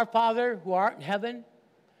 Our Father, who art in heaven,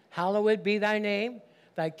 hallowed be thy name.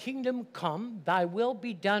 thy kingdom come, thy will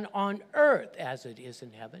be done on earth as it is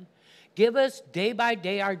in heaven. Give us day by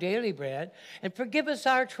day our daily bread, and forgive us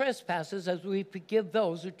our trespasses as we forgive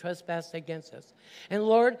those who trespass against us. And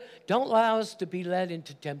Lord, don't allow us to be led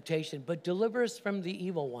into temptation, but deliver us from the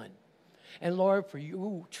evil one. And Lord, for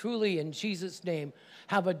you truly in Jesus' name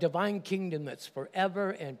have a divine kingdom that's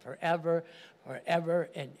forever and forever, forever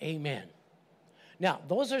and amen. Now,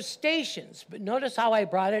 those are stations, but notice how I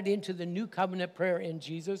brought it into the new covenant prayer in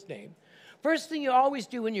Jesus' name. First thing you always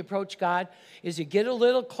do when you approach God is you get a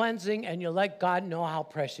little cleansing and you let God know how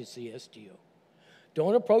precious he is to you.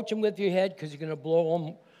 Don't approach him with your head because you're going to blow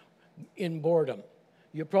him in boredom.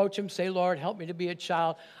 You approach him, say, Lord, help me to be a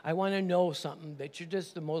child. I want to know something, that you're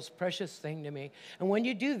just the most precious thing to me. And when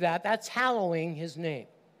you do that, that's hallowing his name.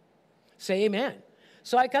 Say amen.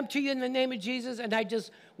 So I come to you in the name of Jesus, and I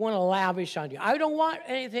just want to lavish on you. I don't want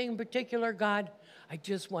anything in particular, God. I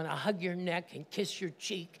just want to hug your neck and kiss your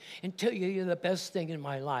cheek and tell you you're the best thing in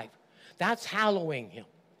my life. That's hallowing him.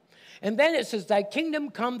 And then it says, thy kingdom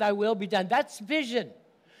come, thy will be done. That's vision.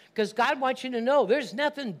 Because God wants you to know there's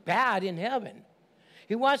nothing bad in heaven.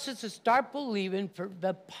 He wants us to start believing for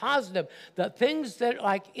the positive, the things that are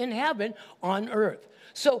like in heaven on earth.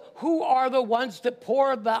 So who are the ones that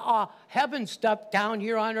pour the heaven stuff down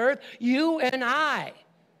here on earth? You and I.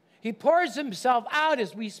 He pours himself out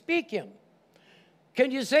as we speak him.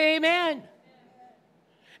 Can you say amen?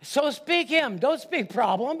 So speak him. Don't speak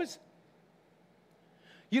problems.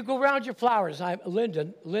 You go around your flowers.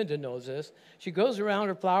 Linda knows this. She goes around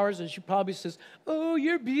her flowers and she probably says, oh,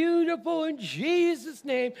 you're beautiful in Jesus'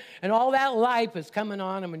 name. And all that life is coming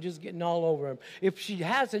on them and just getting all over them. If she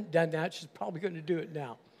hasn't done that, she's probably going to do it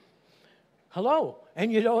now. Hello.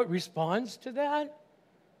 And you know it responds to that?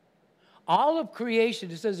 All of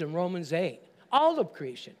creation, it says in Romans 8, all of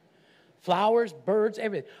creation, flowers, birds,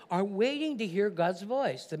 everything, are waiting to hear God's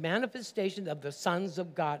voice, the manifestation of the sons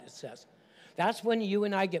of God, it says. That's when you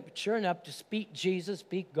and I get mature enough to speak Jesus,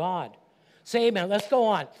 speak God. Say amen. Let's go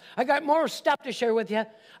on. I got more stuff to share with you.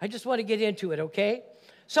 I just want to get into it, okay?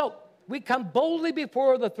 So we come boldly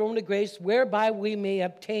before the throne of grace, whereby we may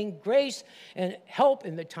obtain grace and help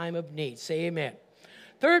in the time of need. Say amen.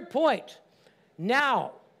 Third point,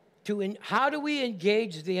 now, how do we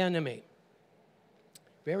engage the enemy?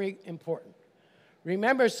 Very important.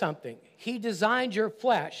 Remember something. He designed your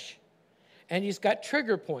flesh, and he's got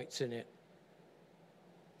trigger points in it.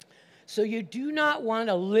 So you do not want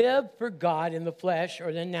to live for God in the flesh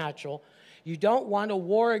or the natural. You don't want to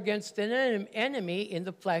war against an enemy in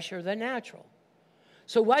the flesh or the natural.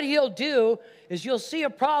 So what he'll do is you'll see a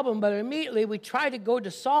problem, but immediately we try to go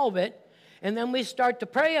to solve it, and then we start to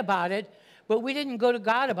pray about it, but we didn't go to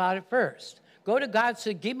God about it first. Go to God and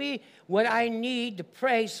say, give me what I need to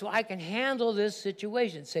pray so I can handle this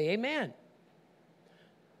situation. Say amen.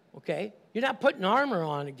 Okay? You're not putting armor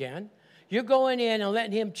on again. You're going in and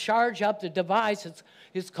letting him charge up the device.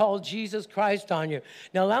 It's called Jesus Christ on you.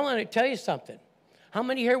 Now, I want to tell you something. How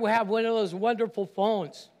many here will have one of those wonderful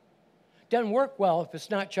phones? Doesn't work well if it's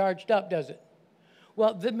not charged up, does it?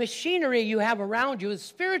 Well, the machinery you have around you is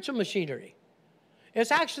spiritual machinery.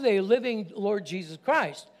 It's actually a living Lord Jesus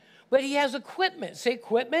Christ. But he has equipment. Say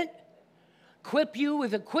equipment. Equip you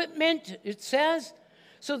with equipment, it says.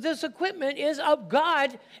 So this equipment is of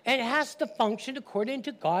God and it has to function according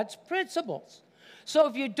to God's principles. So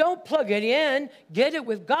if you don't plug it in, get it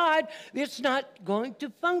with God, it's not going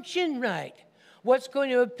to function right. What's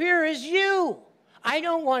going to appear is you. I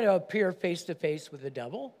don't want to appear face to face with the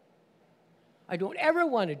devil. I don't ever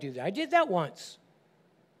want to do that. I did that once.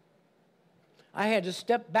 I had to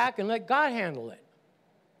step back and let God handle it.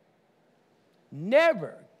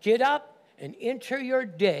 Never get up and enter your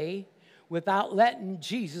day without letting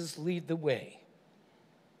Jesus lead the way.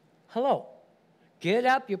 Hello. Get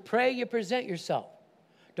up, you pray, you present yourself.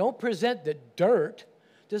 Don't present the dirt.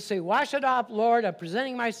 Just say, wash it off, Lord. I'm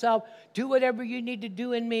presenting myself. Do whatever you need to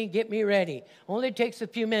do in me and get me ready. Only takes a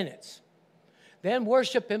few minutes. Then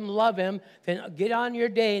worship him, love him, then get on your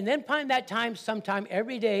day, and then find that time sometime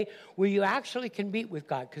every day where you actually can meet with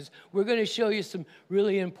God, because we're going to show you some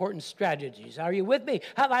really important strategies. Are you with me?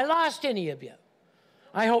 Have I lost any of you?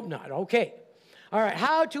 I hope not. Okay. All right.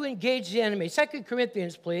 How to engage the enemy. 2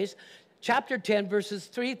 Corinthians, please. Chapter 10, verses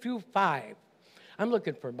 3 through 5. I'm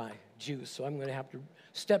looking for my juice, so I'm going to have to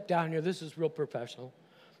step down here. This is real professional.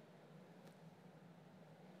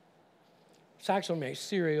 It's actually my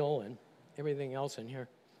cereal and everything else in here.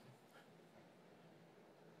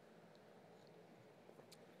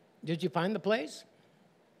 Did you find the place?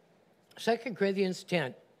 2 Corinthians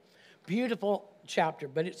 10. Beautiful chapter,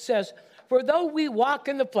 but it says, for though we walk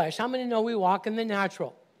in the flesh, how many know we walk in the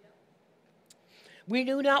natural? We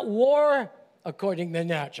do not war according to the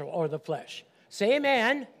natural or the flesh. Say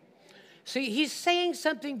amen. See, he's saying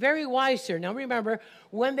something very wise here. Now remember,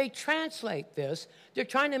 when they translate this, they're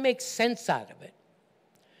trying to make sense out of it.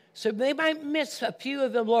 So they might miss a few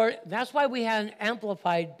of the Lord. That's why we have an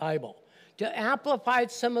amplified Bible, to amplify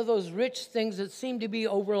some of those rich things that seem to be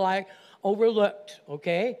overlooked,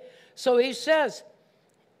 okay? So he says,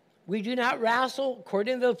 we do not wrestle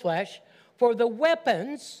according to the flesh, for the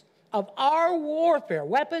weapons of our warfare.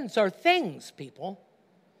 Weapons are things, people.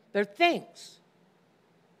 They're things.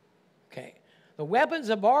 Okay. The weapons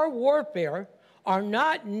of our warfare are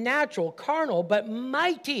not natural, carnal, but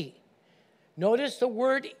mighty. Notice the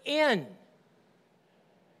word in.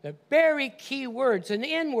 The very key word's an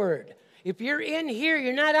in word. If you're in here,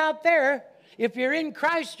 you're not out there. If you're in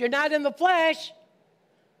Christ, you're not in the flesh.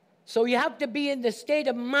 So you have to be in the state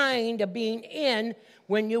of mind of being in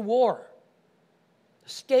when you war.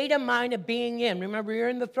 State of mind of being in. Remember, you're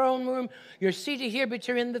in the throne room. You're seated here, but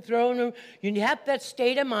you're in the throne room. You have that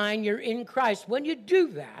state of mind. You're in Christ. When you do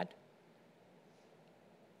that,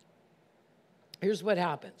 here's what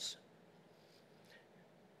happens.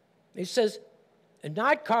 It says, and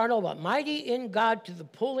not carnal, but mighty in God to the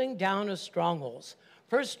pulling down of strongholds.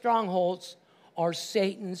 First, strongholds are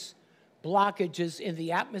Satan's blockages in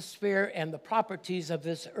the atmosphere and the properties of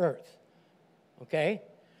this earth. Okay?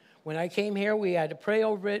 When I came here, we had to pray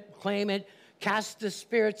over it, claim it, cast the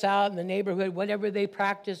spirits out in the neighborhood, whatever they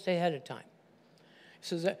practiced ahead of time.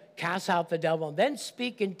 So cast out the devil, and then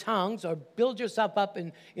speak in tongues or build yourself up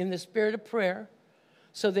in the spirit of prayer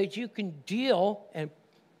so that you can deal and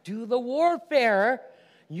do the warfare.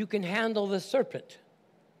 You can handle the serpent.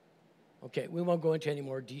 Okay, we won't go into any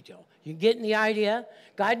more detail. You getting the idea?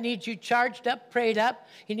 God needs you charged up, prayed up.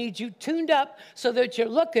 He needs you tuned up so that you're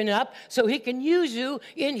looking up so he can use you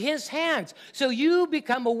in his hands. So you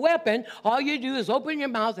become a weapon. All you do is open your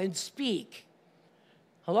mouth and speak.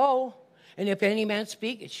 Hello? And if any man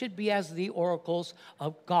speak, it should be as the oracles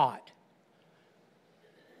of God.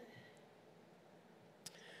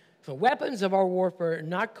 The weapons of our warfare are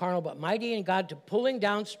not carnal, but mighty in God to pulling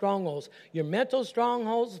down strongholds. Your mental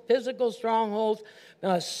strongholds, physical strongholds,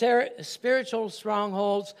 spiritual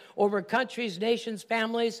strongholds over countries, nations,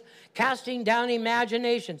 families, casting down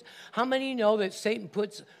imaginations. How many know that Satan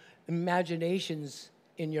puts imaginations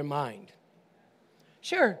in your mind?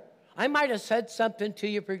 Sure, I might have said something to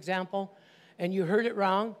you, for example, and you heard it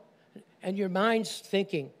wrong, and your mind's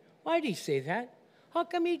thinking, why did he say that? How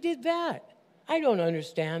come he did that? I don't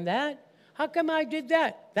understand that. How come I did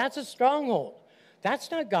that? That's a stronghold. That's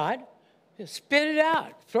not God. Spit it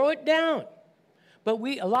out. Throw it down. But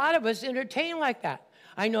a lot of us entertain like that.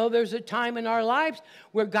 I know there's a time in our lives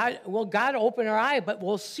where God open our eye, but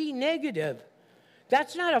we'll see negative.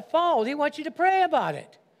 That's not a fault. He wants you to pray about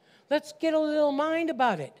it. Let's get a little mind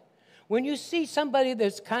about it. When you see somebody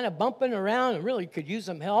that's kind of bumping around and really could use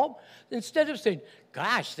some help, instead of saying,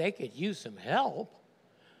 gosh, they could use some help,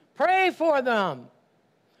 pray for them.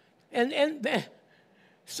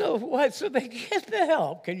 So what? So they get the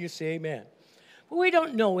help. Can you say amen? But we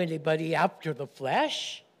don't know anybody after the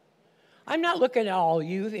flesh. I'm not looking at all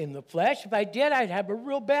you in the flesh. If I did, I'd have a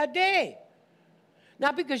real bad day.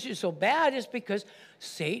 Not because you're so bad, it's because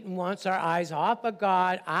Satan wants our eyes off of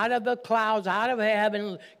God, out of the clouds, out of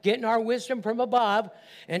heaven, getting our wisdom from above,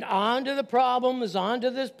 and onto the problems, onto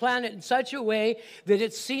this planet in such a way that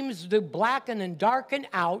it seems to blacken and darken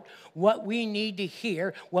out what we need to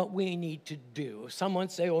hear, what we need to do. Someone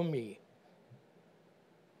say, oh, me.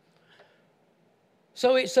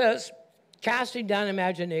 So it says, casting down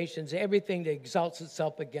imaginations, everything that exalts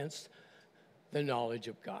itself against the knowledge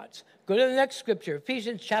of God's. Go to the next scripture,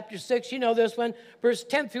 Ephesians chapter 6. You know this one, verse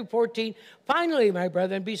 10 through 14. Finally, my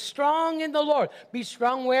brethren, be strong in the Lord. Be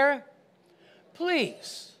strong where?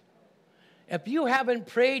 Please. If you haven't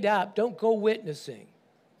prayed up, don't go witnessing.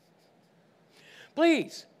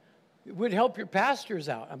 Please. It would help your pastors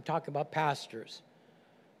out. I'm talking about pastors.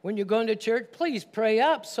 When you're going to church, please pray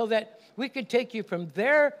up so that we can take you from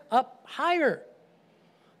there up higher.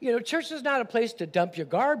 You know, church is not a place to dump your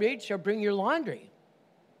garbage or bring your laundry.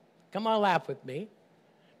 Come on, laugh with me.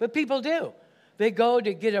 But people do. They go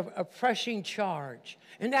to get a refreshing charge,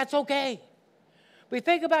 and that's okay. But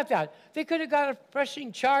think about that. They could have got a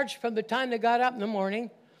refreshing charge from the time they got up in the morning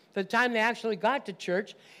to the time they actually got to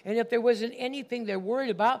church, and if there wasn't anything they're worried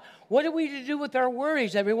about, what are we to do with our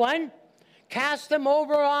worries, everyone? Cast them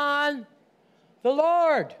over on the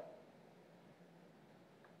Lord.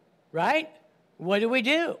 Right? What do we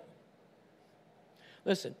do?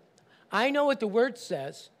 Listen, I know what the word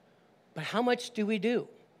says, but how much do we do?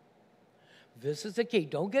 This is the key.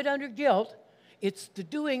 Don't get under guilt. It's the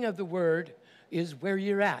doing of the word is where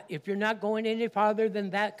you're at. If you're not going any farther than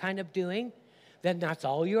that kind of doing, then that's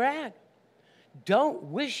all you're at. Don't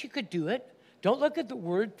wish you could do it. Don't look at the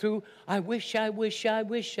word through, I wish,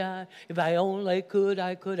 if I only could,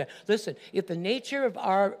 I could. Listen, if the nature of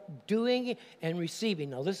our doing and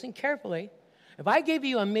receiving, now listen carefully, if I gave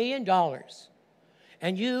you $1 million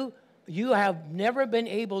and you have never been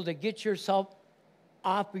able to get yourself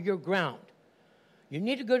off of your ground, you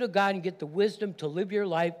need to go to God and get the wisdom to live your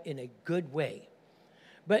life in a good way.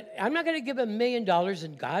 But I'm not going to give $1 million,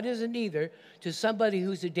 and God isn't either, to somebody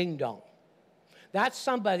who's a ding-dong. That's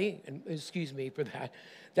somebody, and excuse me for that,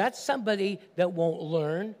 that's somebody that won't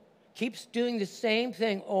learn, keeps doing the same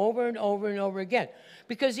thing over and over and over again.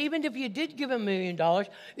 Because even if you did give $1 million,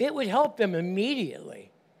 it would help them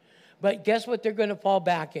immediately. But guess what they're going to fall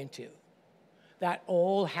back into? That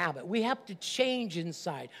old habit. We have to change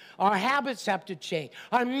inside. Our habits have to change.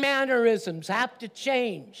 Our mannerisms have to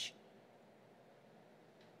change.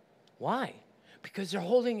 Why? Because they're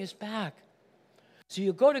holding us back. So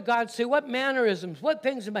you go to God and say, what mannerisms, what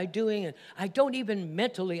things am I doing? And I don't even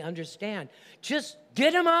mentally understand. Just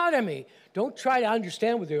get them out of me. Don't try to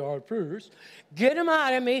understand what they are first. Get them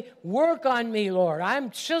out of me. Work on me, Lord. I'm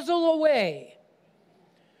chisel away.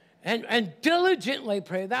 And diligently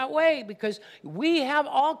pray that way, because we have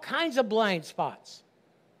all kinds of blind spots.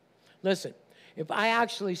 Listen, if I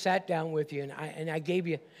actually sat down with you and I gave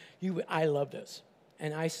you, I love this.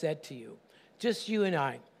 And I said to you, just you and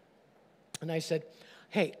I said,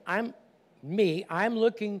 hey, I'm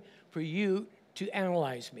looking for you to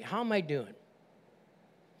analyze me. How am I doing?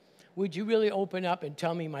 Would you really open up and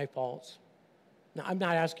tell me my faults? No, I'm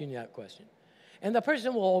not asking you that question. And the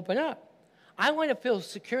person will open up. I want to feel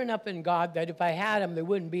secure enough in God that if I had him, there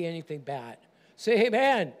wouldn't be anything bad. Say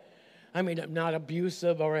amen. I mean, I'm not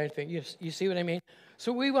abusive or anything. You see what I mean?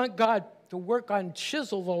 So we want God to work on,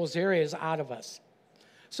 chisel those areas out of us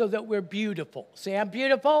so that we're beautiful. Say, I'm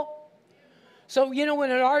beautiful. So, you know,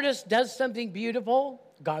 when an artist does something beautiful,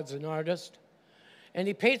 God's an artist, and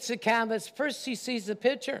he paints the canvas, first he sees the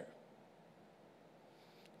picture.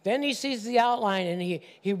 Then he sees the outline, and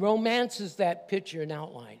he romances that picture and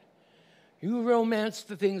outline. You romance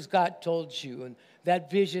the things God told you, and that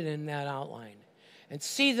vision and that outline. And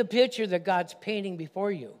see the picture that God's painting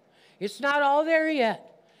before you. It's not all there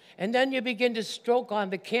yet. And then you begin to stroke on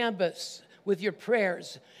the canvas with your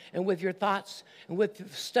prayers and with your thoughts and with the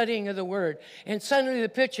studying of the Word. And suddenly the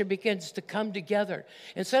picture begins to come together.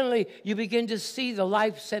 And suddenly you begin to see the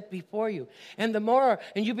life set before you. And the more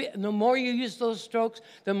you use those strokes,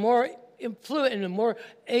 the more influent and the more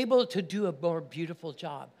able to do a more beautiful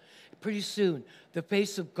job. Pretty soon, the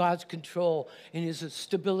face of God's control and his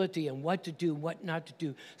stability and what to do, what not to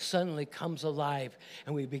do, suddenly comes alive,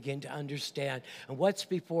 and we begin to understand. And what's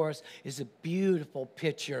before us is a beautiful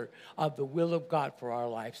picture of the will of God for our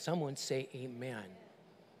life. Someone say amen.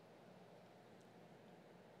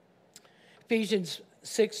 Ephesians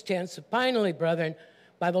 6:10, so finally, brethren,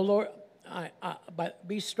 by the Lord,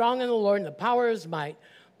 be strong in the Lord and the power of his might.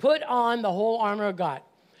 Put on the whole armor of God.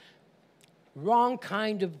 Wrong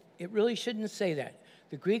kind of, it really shouldn't say that.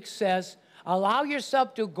 The Greek says, allow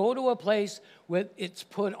yourself to go to a place where it's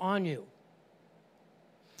put on you.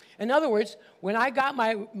 In other words, when I got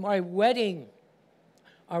our wedding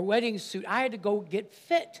suit, I had to go get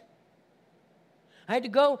fit. I had to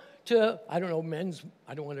go to,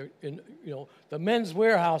 the men's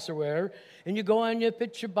warehouse or wherever, and you go and you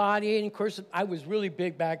fit your body, and of course, I was really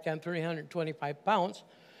big back then, 325 pounds.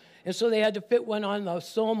 And so they had to fit one on the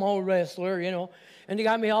sumo wrestler, and they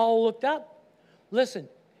got me all looked up. Listen,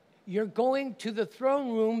 you're going to the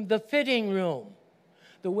throne room, the fitting room.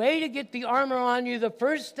 The way to get the armor on you, the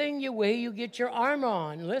first way you get your armor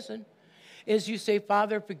on, listen, is you say,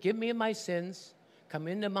 Father, forgive me of my sins, come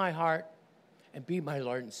into my heart, and be my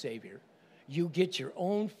Lord and Savior. You get your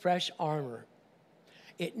own fresh armor.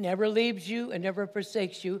 It never leaves you and never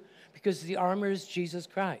forsakes you, because the armor is Jesus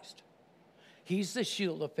Christ. He's the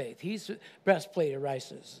shield of faith. He's the breastplate of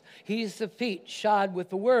righteousness. He's the feet shod with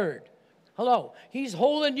the word. Hello. He's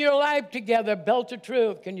holding your life together, belt of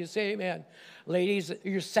truth. Can you say amen? Ladies,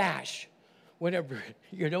 your sash, whatever.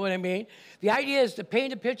 You know what I mean? The idea is to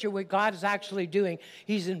paint a picture of what God is actually doing.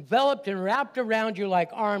 He's enveloped and wrapped around you like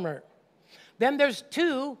armor. Then there's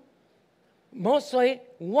two, mostly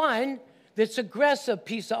one that's aggressive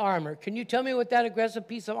piece of armor. Can you tell me what that aggressive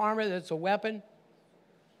piece of armor that's a weapon?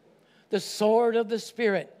 The sword of the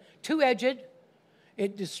Spirit, two-edged.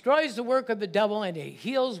 It destroys the work of the devil, and it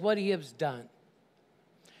heals what he has done.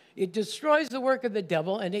 It destroys the work of the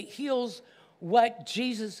devil, and it heals what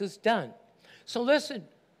Jesus has done. So listen,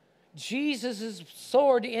 Jesus'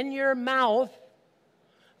 sword in your mouth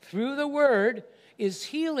through the word is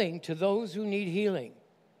healing to those who need healing,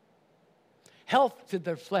 health to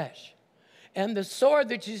their flesh. And the sword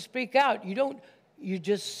that you speak out, you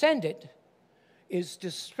just send it, is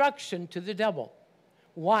destruction to the devil.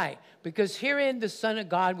 Why? Because herein the Son of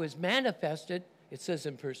God was manifested, it says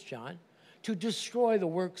in 1 John, to destroy the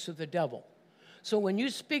works of the devil. So when you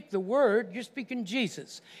speak the word, you're speaking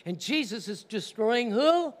Jesus. And Jesus is destroying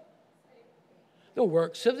who? The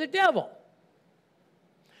works of the devil.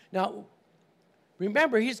 Now,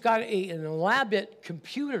 remember, he's got an elaborate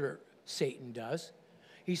computer, Satan does.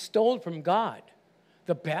 He stole from God,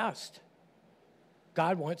 the best.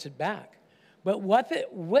 God wants it back. But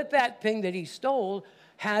with that thing that he stole,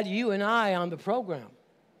 had you and I on the program.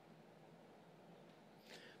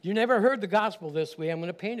 You never heard the gospel this way. I'm going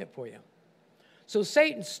to paint it for you. So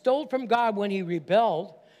Satan stole from God when he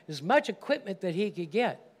rebelled as much equipment that he could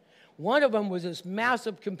get. One of them was this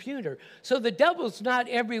massive computer. So the devil's not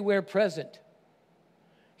everywhere present.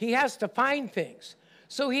 He has to find things.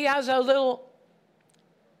 So he has a little,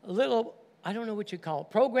 I don't know what you call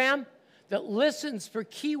it, program that listens for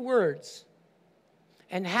key words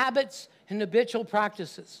and habits and habitual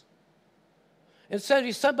practices. And so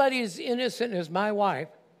if somebody as innocent as my wife,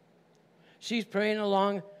 she's praying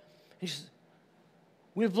along, and she says,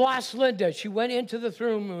 we've lost Linda. She went into the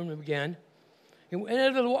throne room again.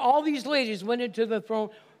 And all these ladies went into the throne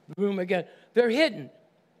room again. They're hidden.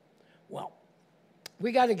 Well,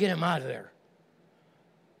 we got to get him out of there.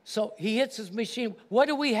 So he hits his machine. What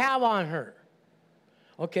do we have on her?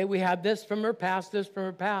 Okay, we have this from her past, this from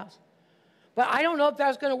her past. But I don't know if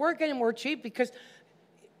that's going to work anymore, Chief, because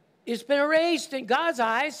it's been erased in God's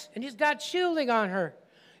eyes, and he's got shielding on her.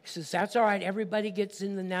 He says, that's all right. Everybody gets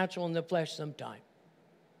in the natural and the flesh sometime.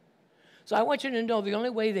 So I want you to know the only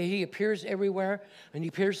way that he appears everywhere and he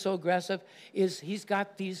appears so aggressive is he's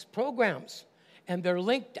got these programs, and they're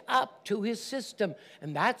linked up to his system,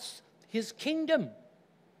 and that's his kingdom.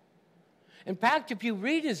 In fact, if you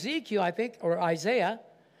read Ezekiel, I think, or Isaiah,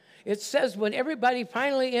 it says when everybody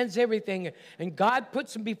finally ends everything and God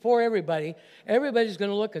puts them before everybody, everybody's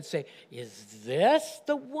going to look and say, is this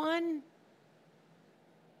the one?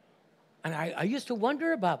 And I used to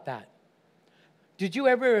wonder about that. Did you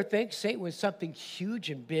ever think Satan was something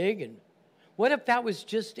huge and big? And what if that was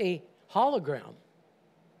just a hologram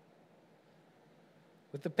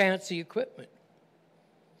with the fancy equipment?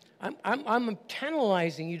 I'm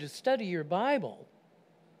tantalizing you to study your Bible,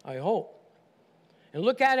 I hope. And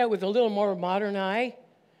look at it with a little more modern eye,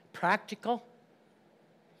 practical.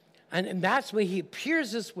 And that's why he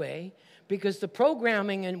appears this way, because the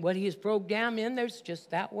programming and what he has programmed in there's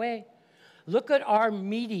just that way. Look at our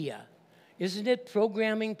media. Isn't it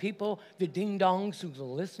programming people, the ding-dongs who's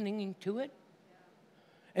listening to it?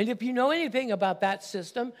 And if you know anything about that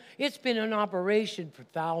system, it's been in operation for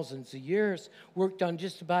thousands of years, worked on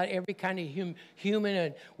just about every kind of human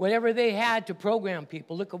and whatever they had to program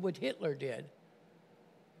people. Look at what Hitler did.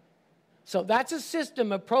 So that's a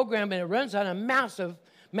system of programming. It runs on a massive,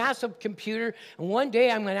 massive computer. And one day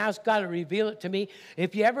I'm going to ask God to reveal it to me.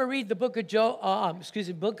 If you ever read the book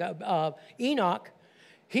of Enoch,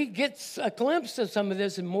 he gets a glimpse of some of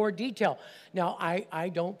this in more detail. Now, I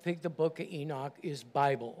don't think the book of Enoch is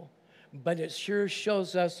Bible, but it sure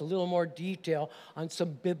shows us a little more detail on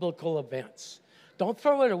some biblical events. Don't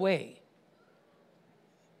throw it away.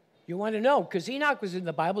 You want to know, because Enoch was in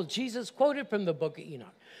the Bible. Jesus quoted from the book of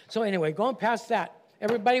Enoch. So anyway, going past that.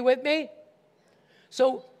 Everybody with me?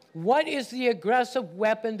 So what is the aggressive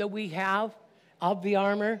weapon that we have of the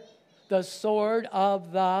armor? The sword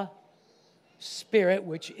of the Spirit,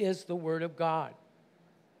 which is the Word of God.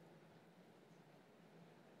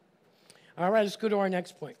 All right, let's go to our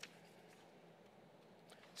next point.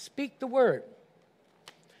 Speak the word.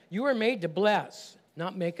 You are made to bless,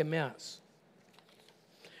 not make a mess.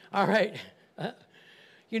 All right.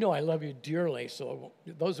 You know I love you dearly, so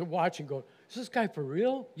those who are watching go, is this guy for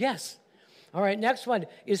real? Yes. All right, next one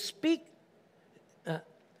is speak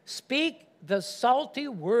the salty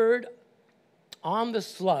word on the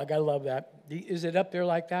slug. I love that. Is it up there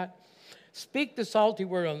like that? Speak the salty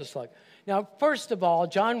word on the slug. Now, first of all,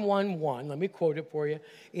 John 1:1, let me quote it for you.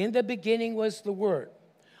 In the beginning was the Word.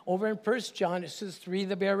 Over in 1 John, it says three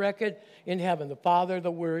that bear record in heaven, the Father,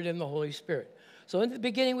 the Word, and the Holy Spirit. So in the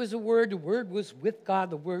beginning was the Word was with God,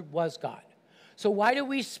 the Word was God. So why do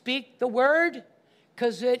we speak the Word?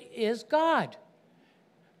 Because it is God.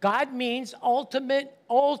 God means ultimate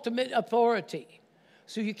authority.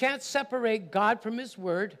 So you can't separate God from His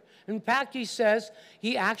Word. In fact, he says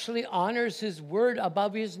he actually honors his word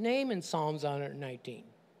above his name in Psalms 119.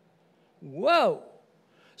 Whoa.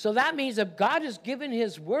 So that means if God has given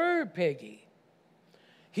his word, Peggy,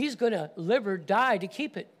 He's going to live or die to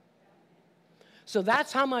keep it. So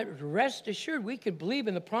that's how much, rest assured, we can believe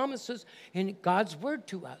in the promises in God's word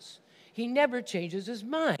to us. He never changes his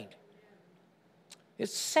mind.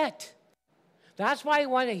 It's set. That's why I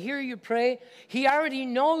want to hear you pray. He already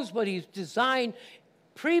knows what he's designed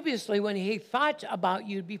previously when he thought about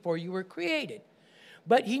you before you were created.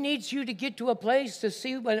 But he needs you to get to a place to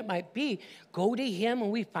see what it might be. Go to him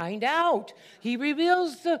and we find out. He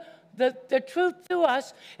reveals the truth to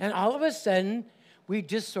us, and all of a sudden, we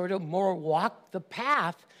just sort of more walk the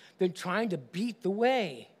path than trying to beat the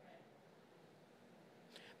way.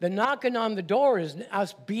 The knocking on the door is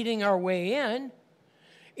us beating our way in.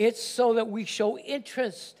 It's so that we show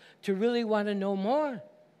interest to really want to know more.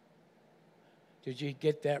 Did you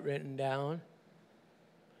get that written down?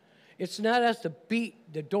 It's not us to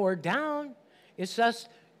beat the door down. It's us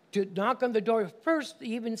to knock on the door first to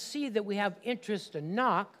even see that we have interest to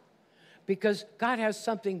knock, because God has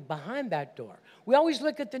something behind that door. We always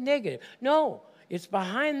look at the negative. No, it's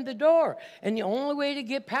behind the door. And the only way to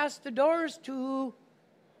get past the door is to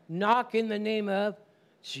knock in the name of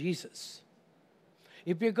Jesus.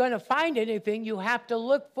 If you're going to find anything, you have to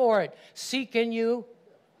look for it. Seek and you.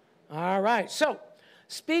 All right. So,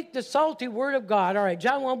 speak the salty word of God. All right.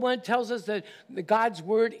 John 1:1 tells us that God's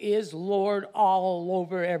word is Lord all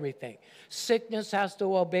over everything. Sickness has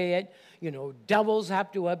to obey it. Devils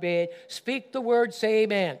have to obey it. Speak the word, say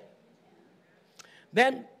amen.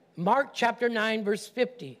 Then Mark chapter 9, verse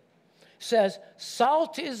 50 says,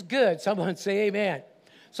 salt is good. Someone say amen.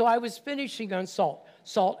 So I was finishing on salt.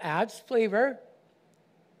 Salt adds flavor.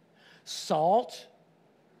 Salt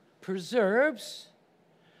preserves.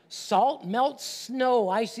 Salt melts snow,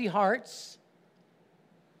 icy hearts.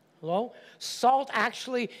 Hello? Salt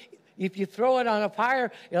actually, if you throw it on a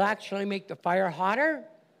fire, it'll actually make the fire hotter.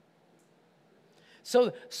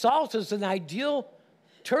 So salt is an ideal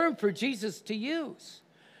term for Jesus to use.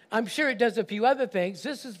 I'm sure it does a few other things.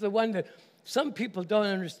 This is the one that some people don't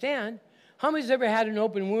understand. How many's ever had an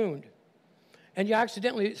open wound and you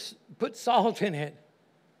accidentally put salt in it?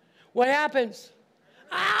 What happens?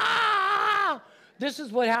 Ah! This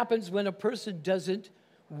is what happens when a person doesn't,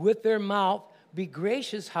 with their mouth, be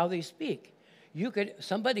gracious how they speak.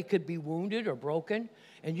 Somebody could be wounded or broken,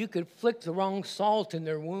 and you could flick the wrong salt in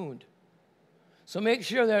their wound. So make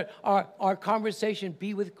sure that our conversation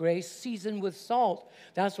be with grace, seasoned with salt.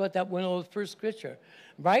 That's what that one of the first scripture,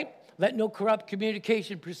 right? Let no corrupt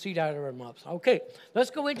communication proceed out of our mouths. Okay, let's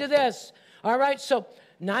go into this. All right, so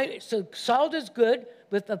salt is good,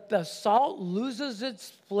 but the salt loses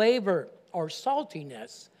its flavor or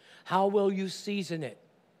saltiness. How will you season it?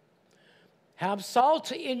 Have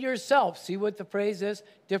salt in yourself. See what the phrase is?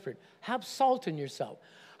 Different. Have salt in yourself.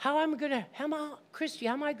 Christy,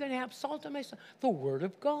 how am I going to have salt in myself? The Word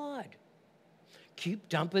of God. Keep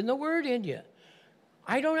dumping the Word in you.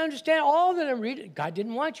 I don't understand all that I'm reading. God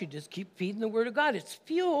didn't want you. Just keep feeding the Word of God. It's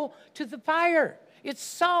fuel to the fire. It's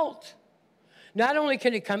salt. Not only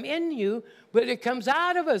can it come in you, but it comes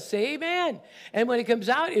out of us. Say amen. And when it comes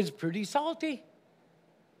out, it's pretty salty.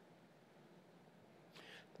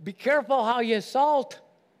 Be careful how you salt.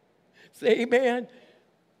 Say amen.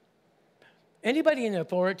 Anybody in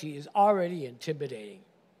authority is already intimidating.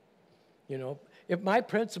 If my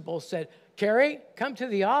principal said, Kerry, come to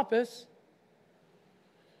the office.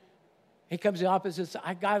 He comes to the office and says,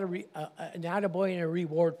 I got an attaboy and a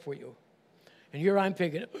reward for you. And here I'm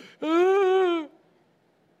thinking, ah.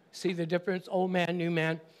 See the difference? Old man, new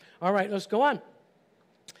man. All right, let's go on.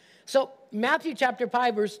 So Matthew chapter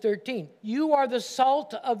 5, verse 13. You are the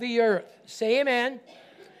salt of the earth. Say amen.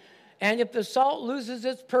 And if the salt loses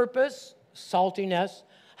its purpose, saltiness,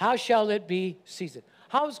 how shall it be seasoned?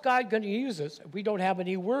 How is God going to use us if we don't have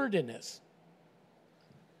any word in this?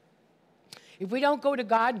 If we don't go to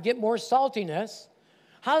God and get more saltiness,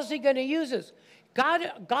 how's he going to use us?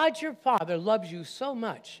 God, your Father, loves you so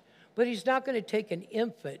much, but he's not going to take an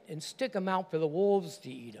infant and stick him out for the wolves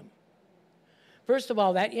to eat him. First of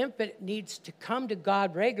all, that infant needs to come to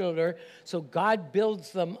God regularly, so God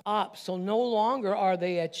builds them up. So no longer are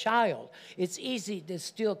they a child. It's easy to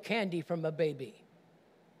steal candy from a baby.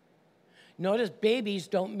 Notice babies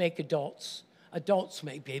don't make adults. Adults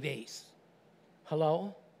make babies.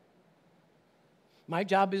 Hello? My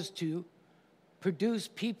job is to produce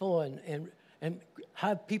people and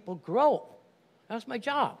have people grow. That's my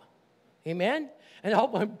job. Amen? And I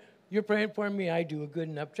hope you're praying for me, I do a good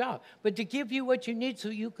enough job. But to give you what you need so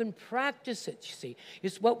you can practice it, you see.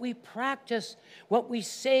 It's what we practice, what we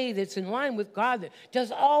say that's in line with God that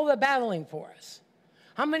does all the battling for us.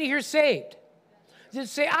 How many here are saved?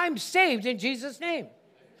 Just say, I'm saved in Jesus' name.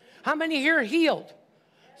 How many here are healed?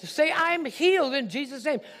 Say, I'm healed in Jesus'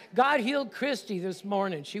 name. God healed Christy this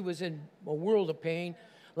morning. She was in a world of pain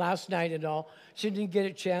last night and all. She didn't get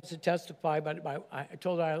a chance to testify, but I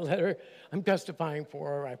told her I'd let her. I'm testifying for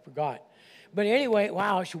her. I forgot. But anyway,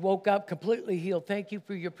 wow, she woke up completely healed. Thank you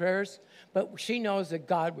for your prayers. But she knows that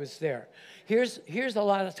God was there. Here's a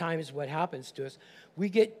lot of times what happens to us. We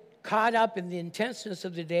get caught up in the intenseness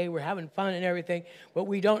of the day. We're having fun and everything, but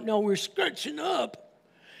we don't know we're scratching up.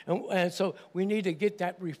 And so we need to get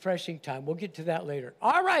that refreshing time. We'll get to that later.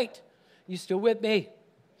 All right. You still with me?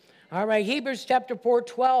 All right. Hebrews chapter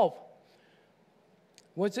 4:12.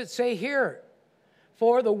 What's it say here?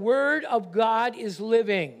 For the word of God is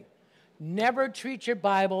living. Never treat your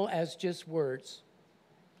Bible as just words.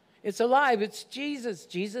 It's alive. It's Jesus.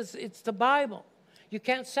 Jesus, it's the Bible. You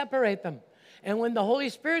can't separate them. And when the Holy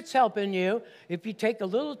Spirit's helping you, if you take a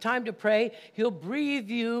little time to pray, he'll breathe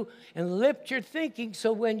you and lift your thinking.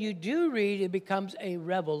 So when you do read, it becomes a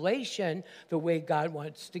revelation the way God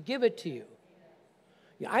wants to give it to you.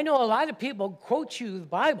 I know a lot of people quote you the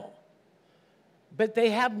Bible, but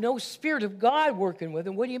they have no Spirit of God working with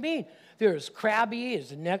them. What do you mean? They're as crabby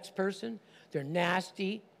as the next person. They're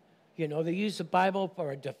nasty. You know, they use the Bible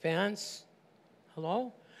for a defense.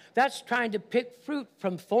 Hello? That's trying to pick fruit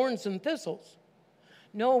from thorns and thistles.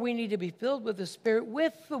 No, we need to be filled with the Spirit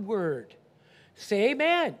with the Word. Say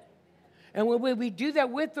amen. And when we do that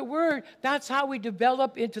with the Word, that's how we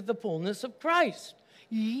develop into the fullness of Christ.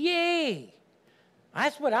 Yay!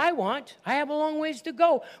 That's what I want. I have a long ways to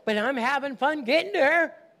go, but I'm having fun getting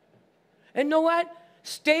there. And know what?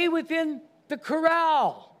 Stay within the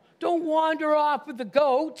corral. Don't wander off with the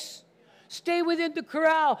goats. Stay within the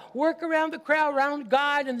corral. Work around the corral, around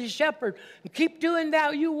God and the shepherd. And keep doing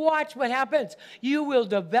that. You watch what happens. You will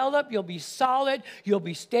develop. You'll be solid. You'll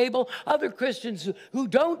be stable. Other Christians who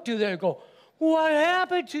don't do that go, what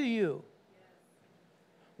happened to you?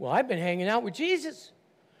 Well, I've been hanging out with Jesus.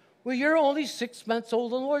 Well, you're only 6 months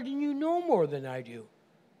old in the Lord, and you know more than I do.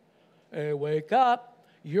 Hey, wake up.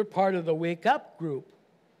 You're part of the wake up group.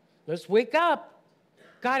 Let's wake up.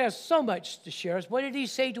 God has so much to share us. What did he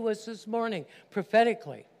say to us this morning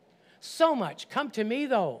prophetically? So much. Come to me,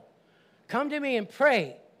 though. Come to me and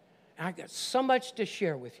pray. I got so much to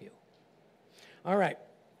share with you. All right.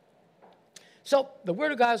 So the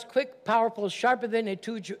word of God is quick, powerful, sharper than a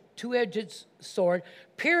two-edged sword,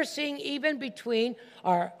 piercing even between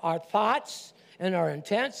our thoughts and our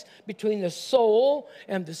intents, between the soul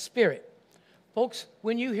and the spirit. Folks,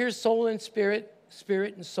 when you hear soul and spirit,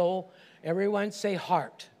 spirit and soul, everyone say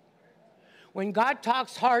heart. When God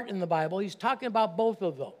talks heart in the Bible, he's talking about both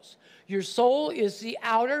of those. Your soul is the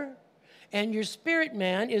outer, and your spirit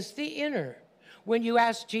man is the inner. When you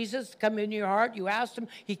ask Jesus to come into your heart, you asked him,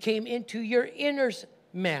 he came into your inner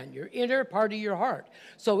man, your inner part of your heart.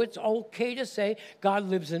 So it's okay to say, God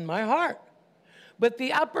lives in my heart. But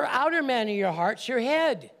the outer man of your heart's your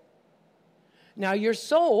head. Now, your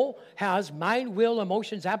soul has mind, will,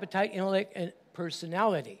 emotions, appetite, intellect, and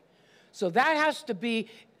personality. So that has to be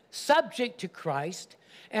subject to Christ,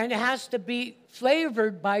 and it has to be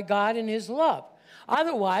flavored by God and his love.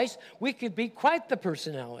 Otherwise, we could be quite the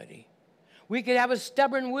personality. We could have a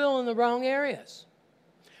stubborn will in the wrong areas.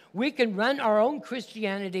 We can run our own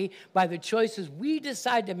Christianity by the choices we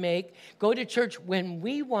decide to make, go to church when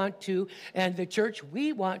we want to, and the church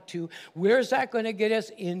we want to. Where's that going to get us?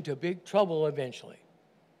 Into big trouble eventually.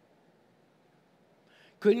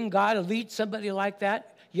 Couldn't God lead somebody like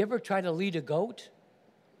that? You ever try to lead a goat?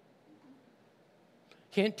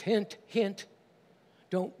 Hint, hint, hint.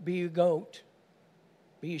 Don't be a goat.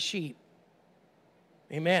 Be a sheep.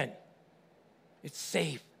 Amen. It's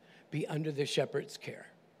safe. Be under the shepherd's care.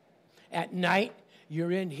 At night,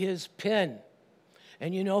 you're in his pen.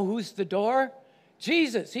 And you know who's the door?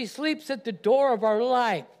 Jesus. He sleeps at the door of our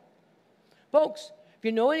life. Folks, if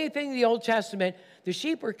you know anything in the Old Testament, the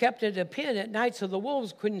sheep were kept in a pen at night so the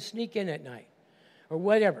wolves couldn't sneak in at night or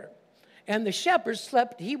whatever. And the shepherd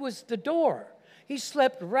slept, he was the door. He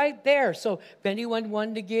slept right there. So if anyone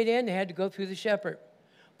wanted to get in, they had to go through the shepherd.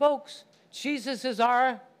 Folks, Jesus is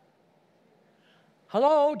our,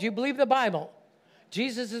 hello, do you believe the Bible?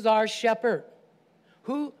 Jesus is our shepherd.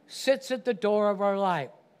 Who sits at the door of our life?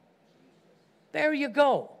 There you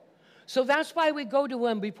go. So that's why we go to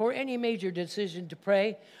him before any major decision to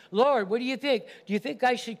pray. Lord, what do you think? Do you think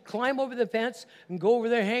I should climb over the fence and go over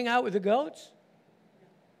there and hang out with the goats?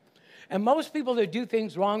 And most people that do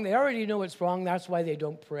things wrong, they already know it's wrong. That's why they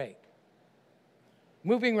don't pray.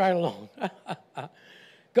 Moving right along.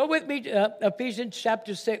 Go with me to Ephesians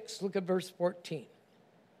chapter 6. Look at verse 14.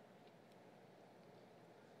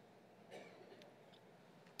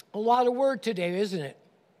 A lot of word today, isn't it?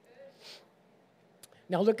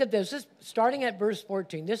 Now look at this. Starting at verse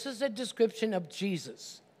 14. This is a description of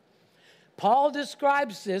Jesus. Paul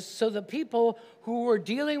describes this so the people who were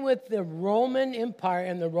dealing with the Roman Empire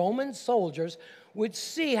and the Roman soldiers would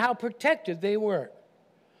see how protected they were.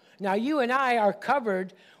 Now you and I are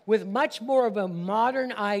covered with much more of a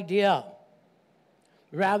modern idea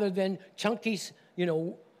rather than chunky,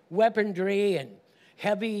 weaponry and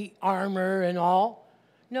heavy armor and all.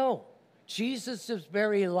 No, Jesus is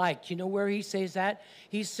very light. You know where he says that?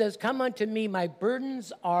 He says, come unto me, my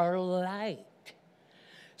burdens are light.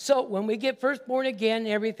 So when we get first born again,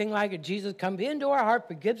 everything like it, Jesus comes into our heart,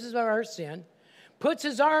 forgives us of our sin, puts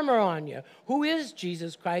his armor on you, who is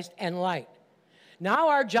Jesus Christ, and light. Now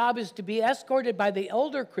our job is to be escorted by the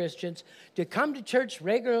elder Christians to come to church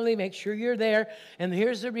regularly, make sure you're there. And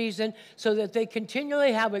here's the reason, so that they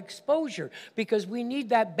continually have exposure, because we need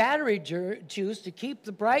that battery juice to keep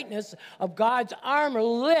the brightness of God's armor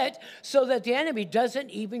lit so that the enemy doesn't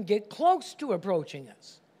even get close to approaching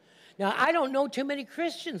us. Now, I don't know too many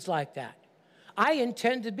Christians like that. I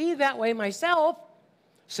intend to be that way myself.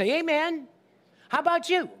 Say amen. How about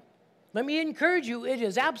you? Let me encourage you, it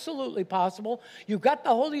is absolutely possible. You've got the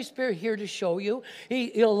Holy Spirit here to show you.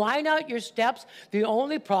 He'll line out your steps. The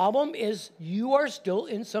only problem is you are still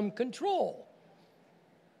in some control.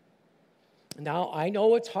 Now, I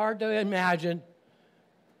know it's hard to imagine.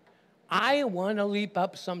 I want to leap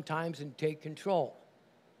up sometimes and take control.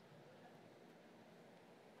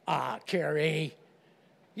 Kerry.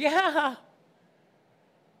 Yeah.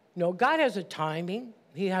 No, God has a timing.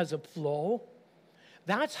 He has a flow.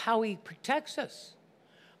 That's how he protects us.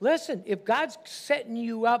 Listen, if God's setting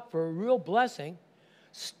you up for a real blessing,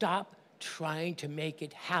 stop trying to make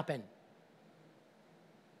it happen.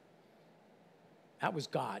 That was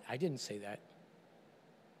God. I didn't say that.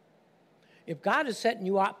 If God is setting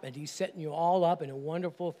you up and he's setting you all up in a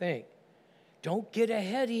wonderful thing, don't get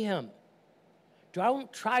ahead of him.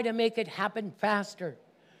 Don't try to make it happen faster.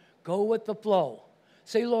 Go with the flow.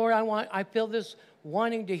 Say, Lord, I feel this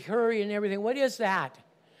wanting to hurry and everything. What is that?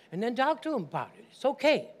 And then talk to him about it. It's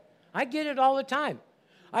okay. I get it all the time.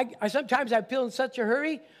 Sometimes I feel in such a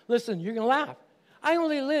hurry. Listen, you're going to laugh. I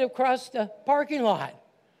only live across the parking lot.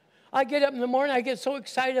 I get up in the morning. I get so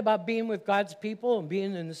excited about being with God's people and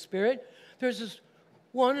being in the Spirit. There's this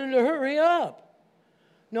wanting to hurry up.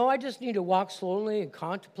 No, I just need to walk slowly and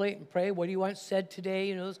contemplate and pray. What do you want said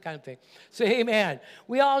today? This kind of thing. Say amen.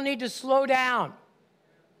 We all need to slow down.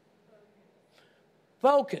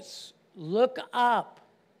 Focus. Look up.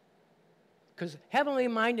 Because heavenly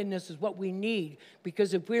mindedness is what we need.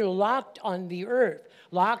 Because if we're locked on the earth,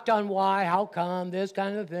 locked on why, how come, this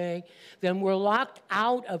kind of thing, then we're locked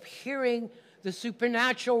out of hearing the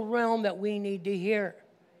supernatural realm that we need to hear.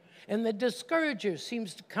 And the discourager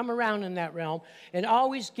seems to come around in that realm and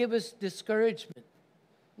always give us discouragement.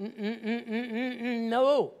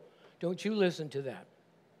 No, don't you listen to that.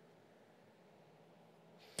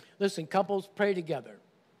 Listen, couples, pray together.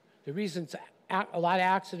 The reason a lot of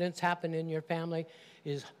accidents happen in your family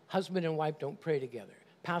is husband and wife don't pray together.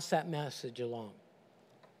 Pass that message along.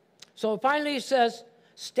 So finally he says,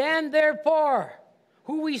 stand therefore.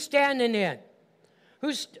 Who we standing in?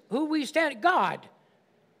 Who we stand? God.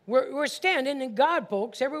 We're standing in God,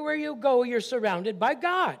 folks. Everywhere you go, you're surrounded by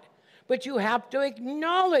God. But you have to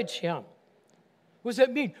acknowledge him. What does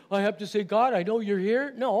that mean? I have to say, God, I know you're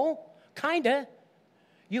here? No, kind of.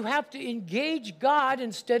 You have to engage God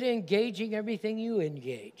instead of engaging everything you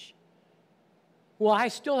engage. Well, I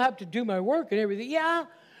still have to do my work and everything. Yeah,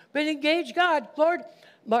 but engage God. Lord,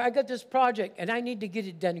 I got this project, and I need to get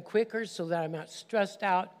it done quicker so that I'm not stressed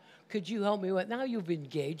out. Could you help me with it? Now you've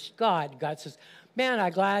engaged God. God says, man,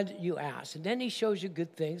 I'm glad you asked. And then he shows you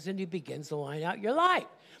good things, and he begins to line out your life.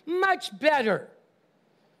 Much better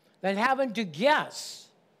than having to guess.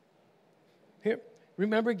 Here,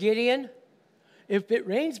 remember Gideon? If it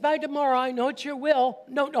rains by tomorrow, I know it's your will.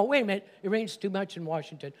 No, wait a minute. It rains too much in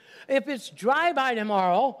Washington. If it's dry by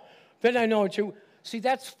tomorrow, then I know it's your will. See,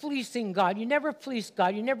 that's fleecing God. You never fleece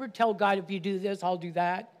God. You never tell God, if you do this, I'll do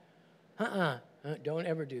that. Don't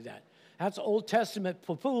ever do that. That's Old Testament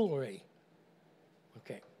foolery.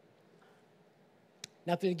 Okay.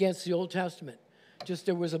 Nothing against the Old Testament. Just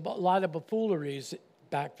there was a lot of buffooneries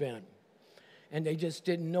back then. And they just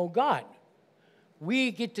didn't know God.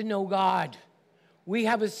 We get to know God. We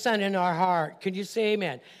have a son in our heart. Can you say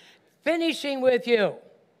amen? Finishing with you.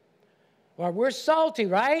 Well, we're salty,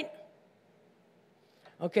 right?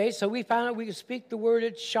 Okay, so we found out we can speak the word.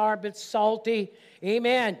 It's sharp. It's salty.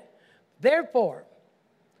 Amen. Therefore,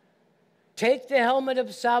 take the helmet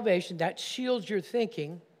of salvation that shields your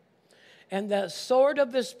thinking, and the sword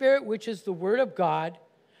of the Spirit, which is the word of God.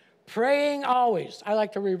 Praying always. I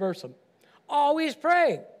like to reverse them. Always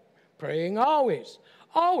praying. Praying always.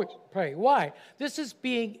 Always pray. Why? This is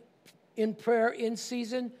being in prayer in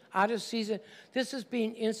season, out of season. This is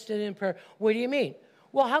being instant in prayer. What do you mean?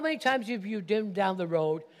 Well, how many times have you dimmed down the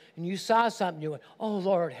road and you saw something, you went, oh,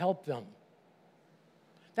 Lord, help them.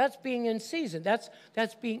 That's being in season. That's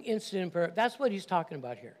being instant in prayer. That's what he's talking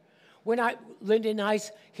about here. When Linda and I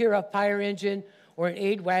hear a fire engine or an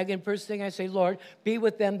aid wagon, first thing I say, Lord, be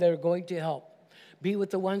with them that are going to help. Be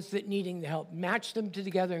with the ones that needing the help. Match them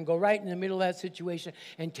together and go right in the middle of that situation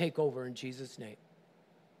and take over in Jesus' name.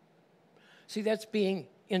 See, that's being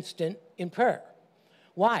instant in prayer.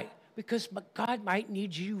 Why? Because God might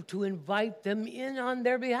need you to invite them in on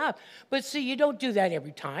their behalf. But see, you don't do that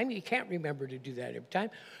every time. You can't remember to do that every time.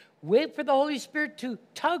 Wait for the Holy Spirit to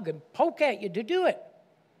tug and poke at you to do it.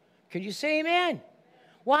 Can you say amen?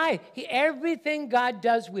 Why? Everything God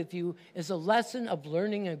does with you is a lesson of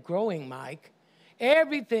learning and growing, Mike.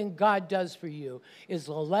 Everything God does for you is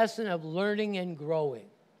a lesson of learning and growing.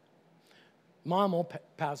 Mom will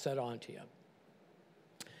pass that on to you.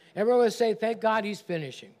 Everyone will say, thank God he's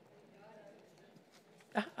finishing.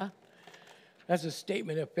 That's a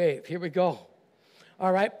statement of faith. Here we go.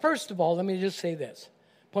 All right, first of all, let me just say this.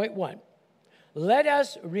 Point one, let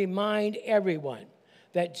us remind everyone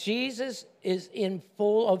that Jesus is in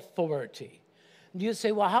full authority. And you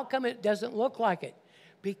say, well, how come it doesn't look like it?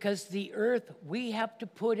 Because the earth, we have to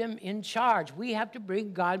put him in charge. We have to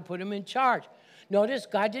bring God, put him in charge. Notice,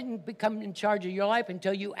 God didn't become in charge of your life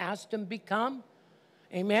until you asked him become.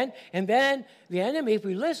 Amen? And then the enemy, if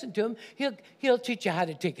we listen to him, he'll teach you how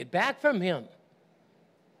to take it back from him.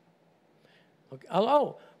 Okay.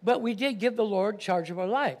 Hello? But we did give the Lord charge of our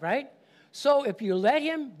life, right? So if you let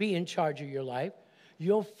him be in charge of your life,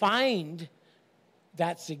 you'll find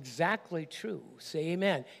that's exactly true. Say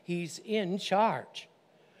amen. He's in charge.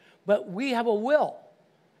 But we have a will.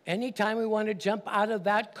 Anytime we want to jump out of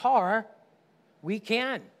that car, we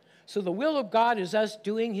can. So the will of God is us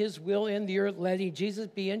doing his will in the earth, letting Jesus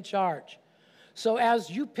be in charge. So as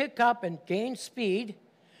you pick up and gain speed,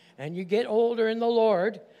 and you get older in the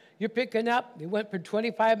Lord, you're picking up, you went from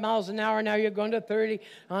 25 miles an hour, now you're going to 30,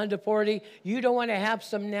 on to 40. You don't want to have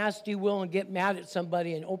some nasty will and get mad at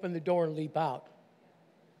somebody and open the door and leap out.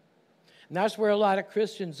 And that's where a lot of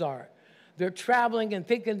Christians are. They're traveling and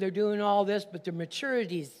thinking they're doing all this, but their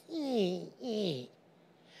maturity is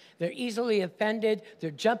They're easily offended.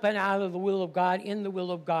 They're jumping out of the will of God, in the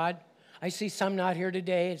will of God. I see some not here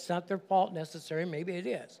today. It's not their fault necessarily. Maybe it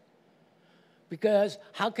is. Because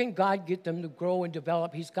how can God get them to grow and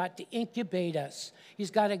develop? He's got to incubate us.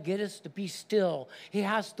 He's got to get us to be still. He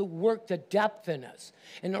has to work the depth in us.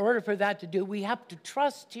 In order for that to do, we have to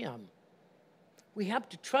trust him. We have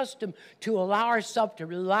to trust him to allow ourselves to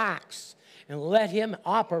relax and let him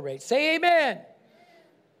operate. Say amen.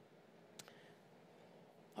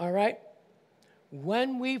 All right?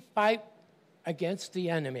 When we fight against the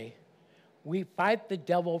enemy, we fight the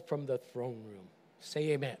devil from the throne room.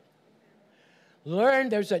 Say amen. Learn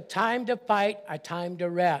there's a time to fight, a time to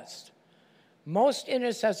rest. Most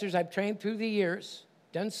intercessors I've trained through the years,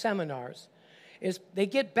 done seminars, is they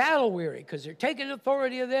get battle weary because they're taking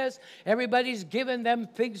authority of this. Everybody's giving them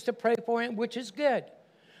things to pray for, which is good.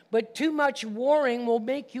 But too much warring will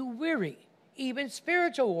make you weary, even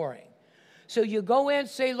spiritual warring. So you go in and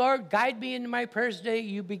say, Lord, guide me into my prayers today.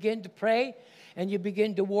 You begin to pray and you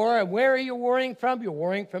begin to war. And where are you warring from? You're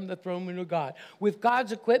warring from the throne room of God. With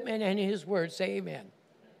God's equipment and his word. Say amen.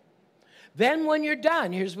 Then when you're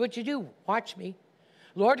done, here's what you do. Watch me.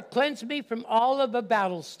 Lord, cleanse me from all of the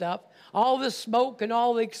battle stuff, all the smoke and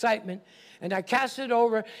all the excitement. And I cast it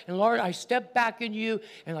over, and Lord, I step back in you,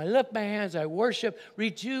 and I lift my hands, I worship,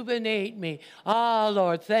 rejuvenate me. Ah,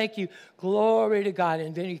 Lord, thank you. Glory to God.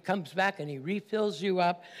 And then he comes back, and he refills you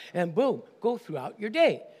up, and boom, go throughout your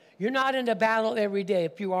day. You're not in a battle every day.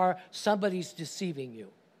 If you are, somebody's deceiving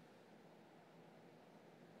you.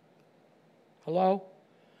 Hello?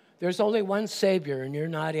 There's only one Savior, and you're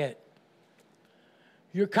not it.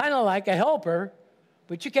 You're kind of like a helper,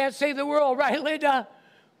 but you can't save the world, right, Linda?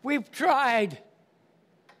 We've tried.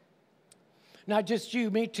 Not just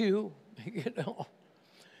you, me too. You know.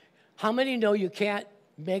 How many know you can't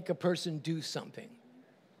make a person do something?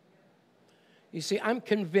 You see, I'm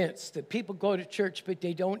convinced that people go to church, but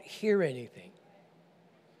they don't hear anything.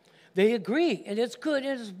 They agree, and it's good,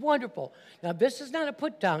 and it's wonderful. Now, this is not a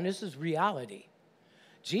put down. This is reality.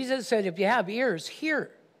 Jesus said, if you have ears,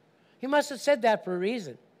 hear. He must have said that for a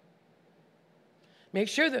reason. Make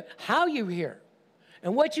sure that how you hear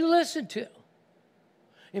and what you listen to.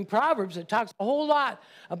 In Proverbs, it talks a whole lot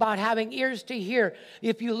about having ears to hear.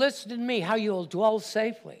 If you listen to me, how you'll dwell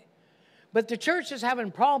safely. But the church is having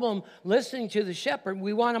a problem listening to the shepherd.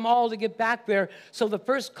 We want them all to get back there. So the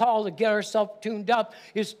first call to get ourselves tuned up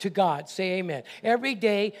is to God. Say amen. Every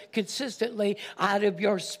day, consistently, out of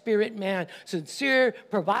your spirit, man. Sincere,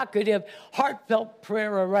 provocative, heartfelt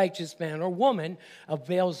prayer of a righteous man or woman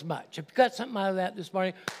avails much. If you got something out of that this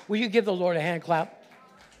morning, will you give the Lord a hand clap?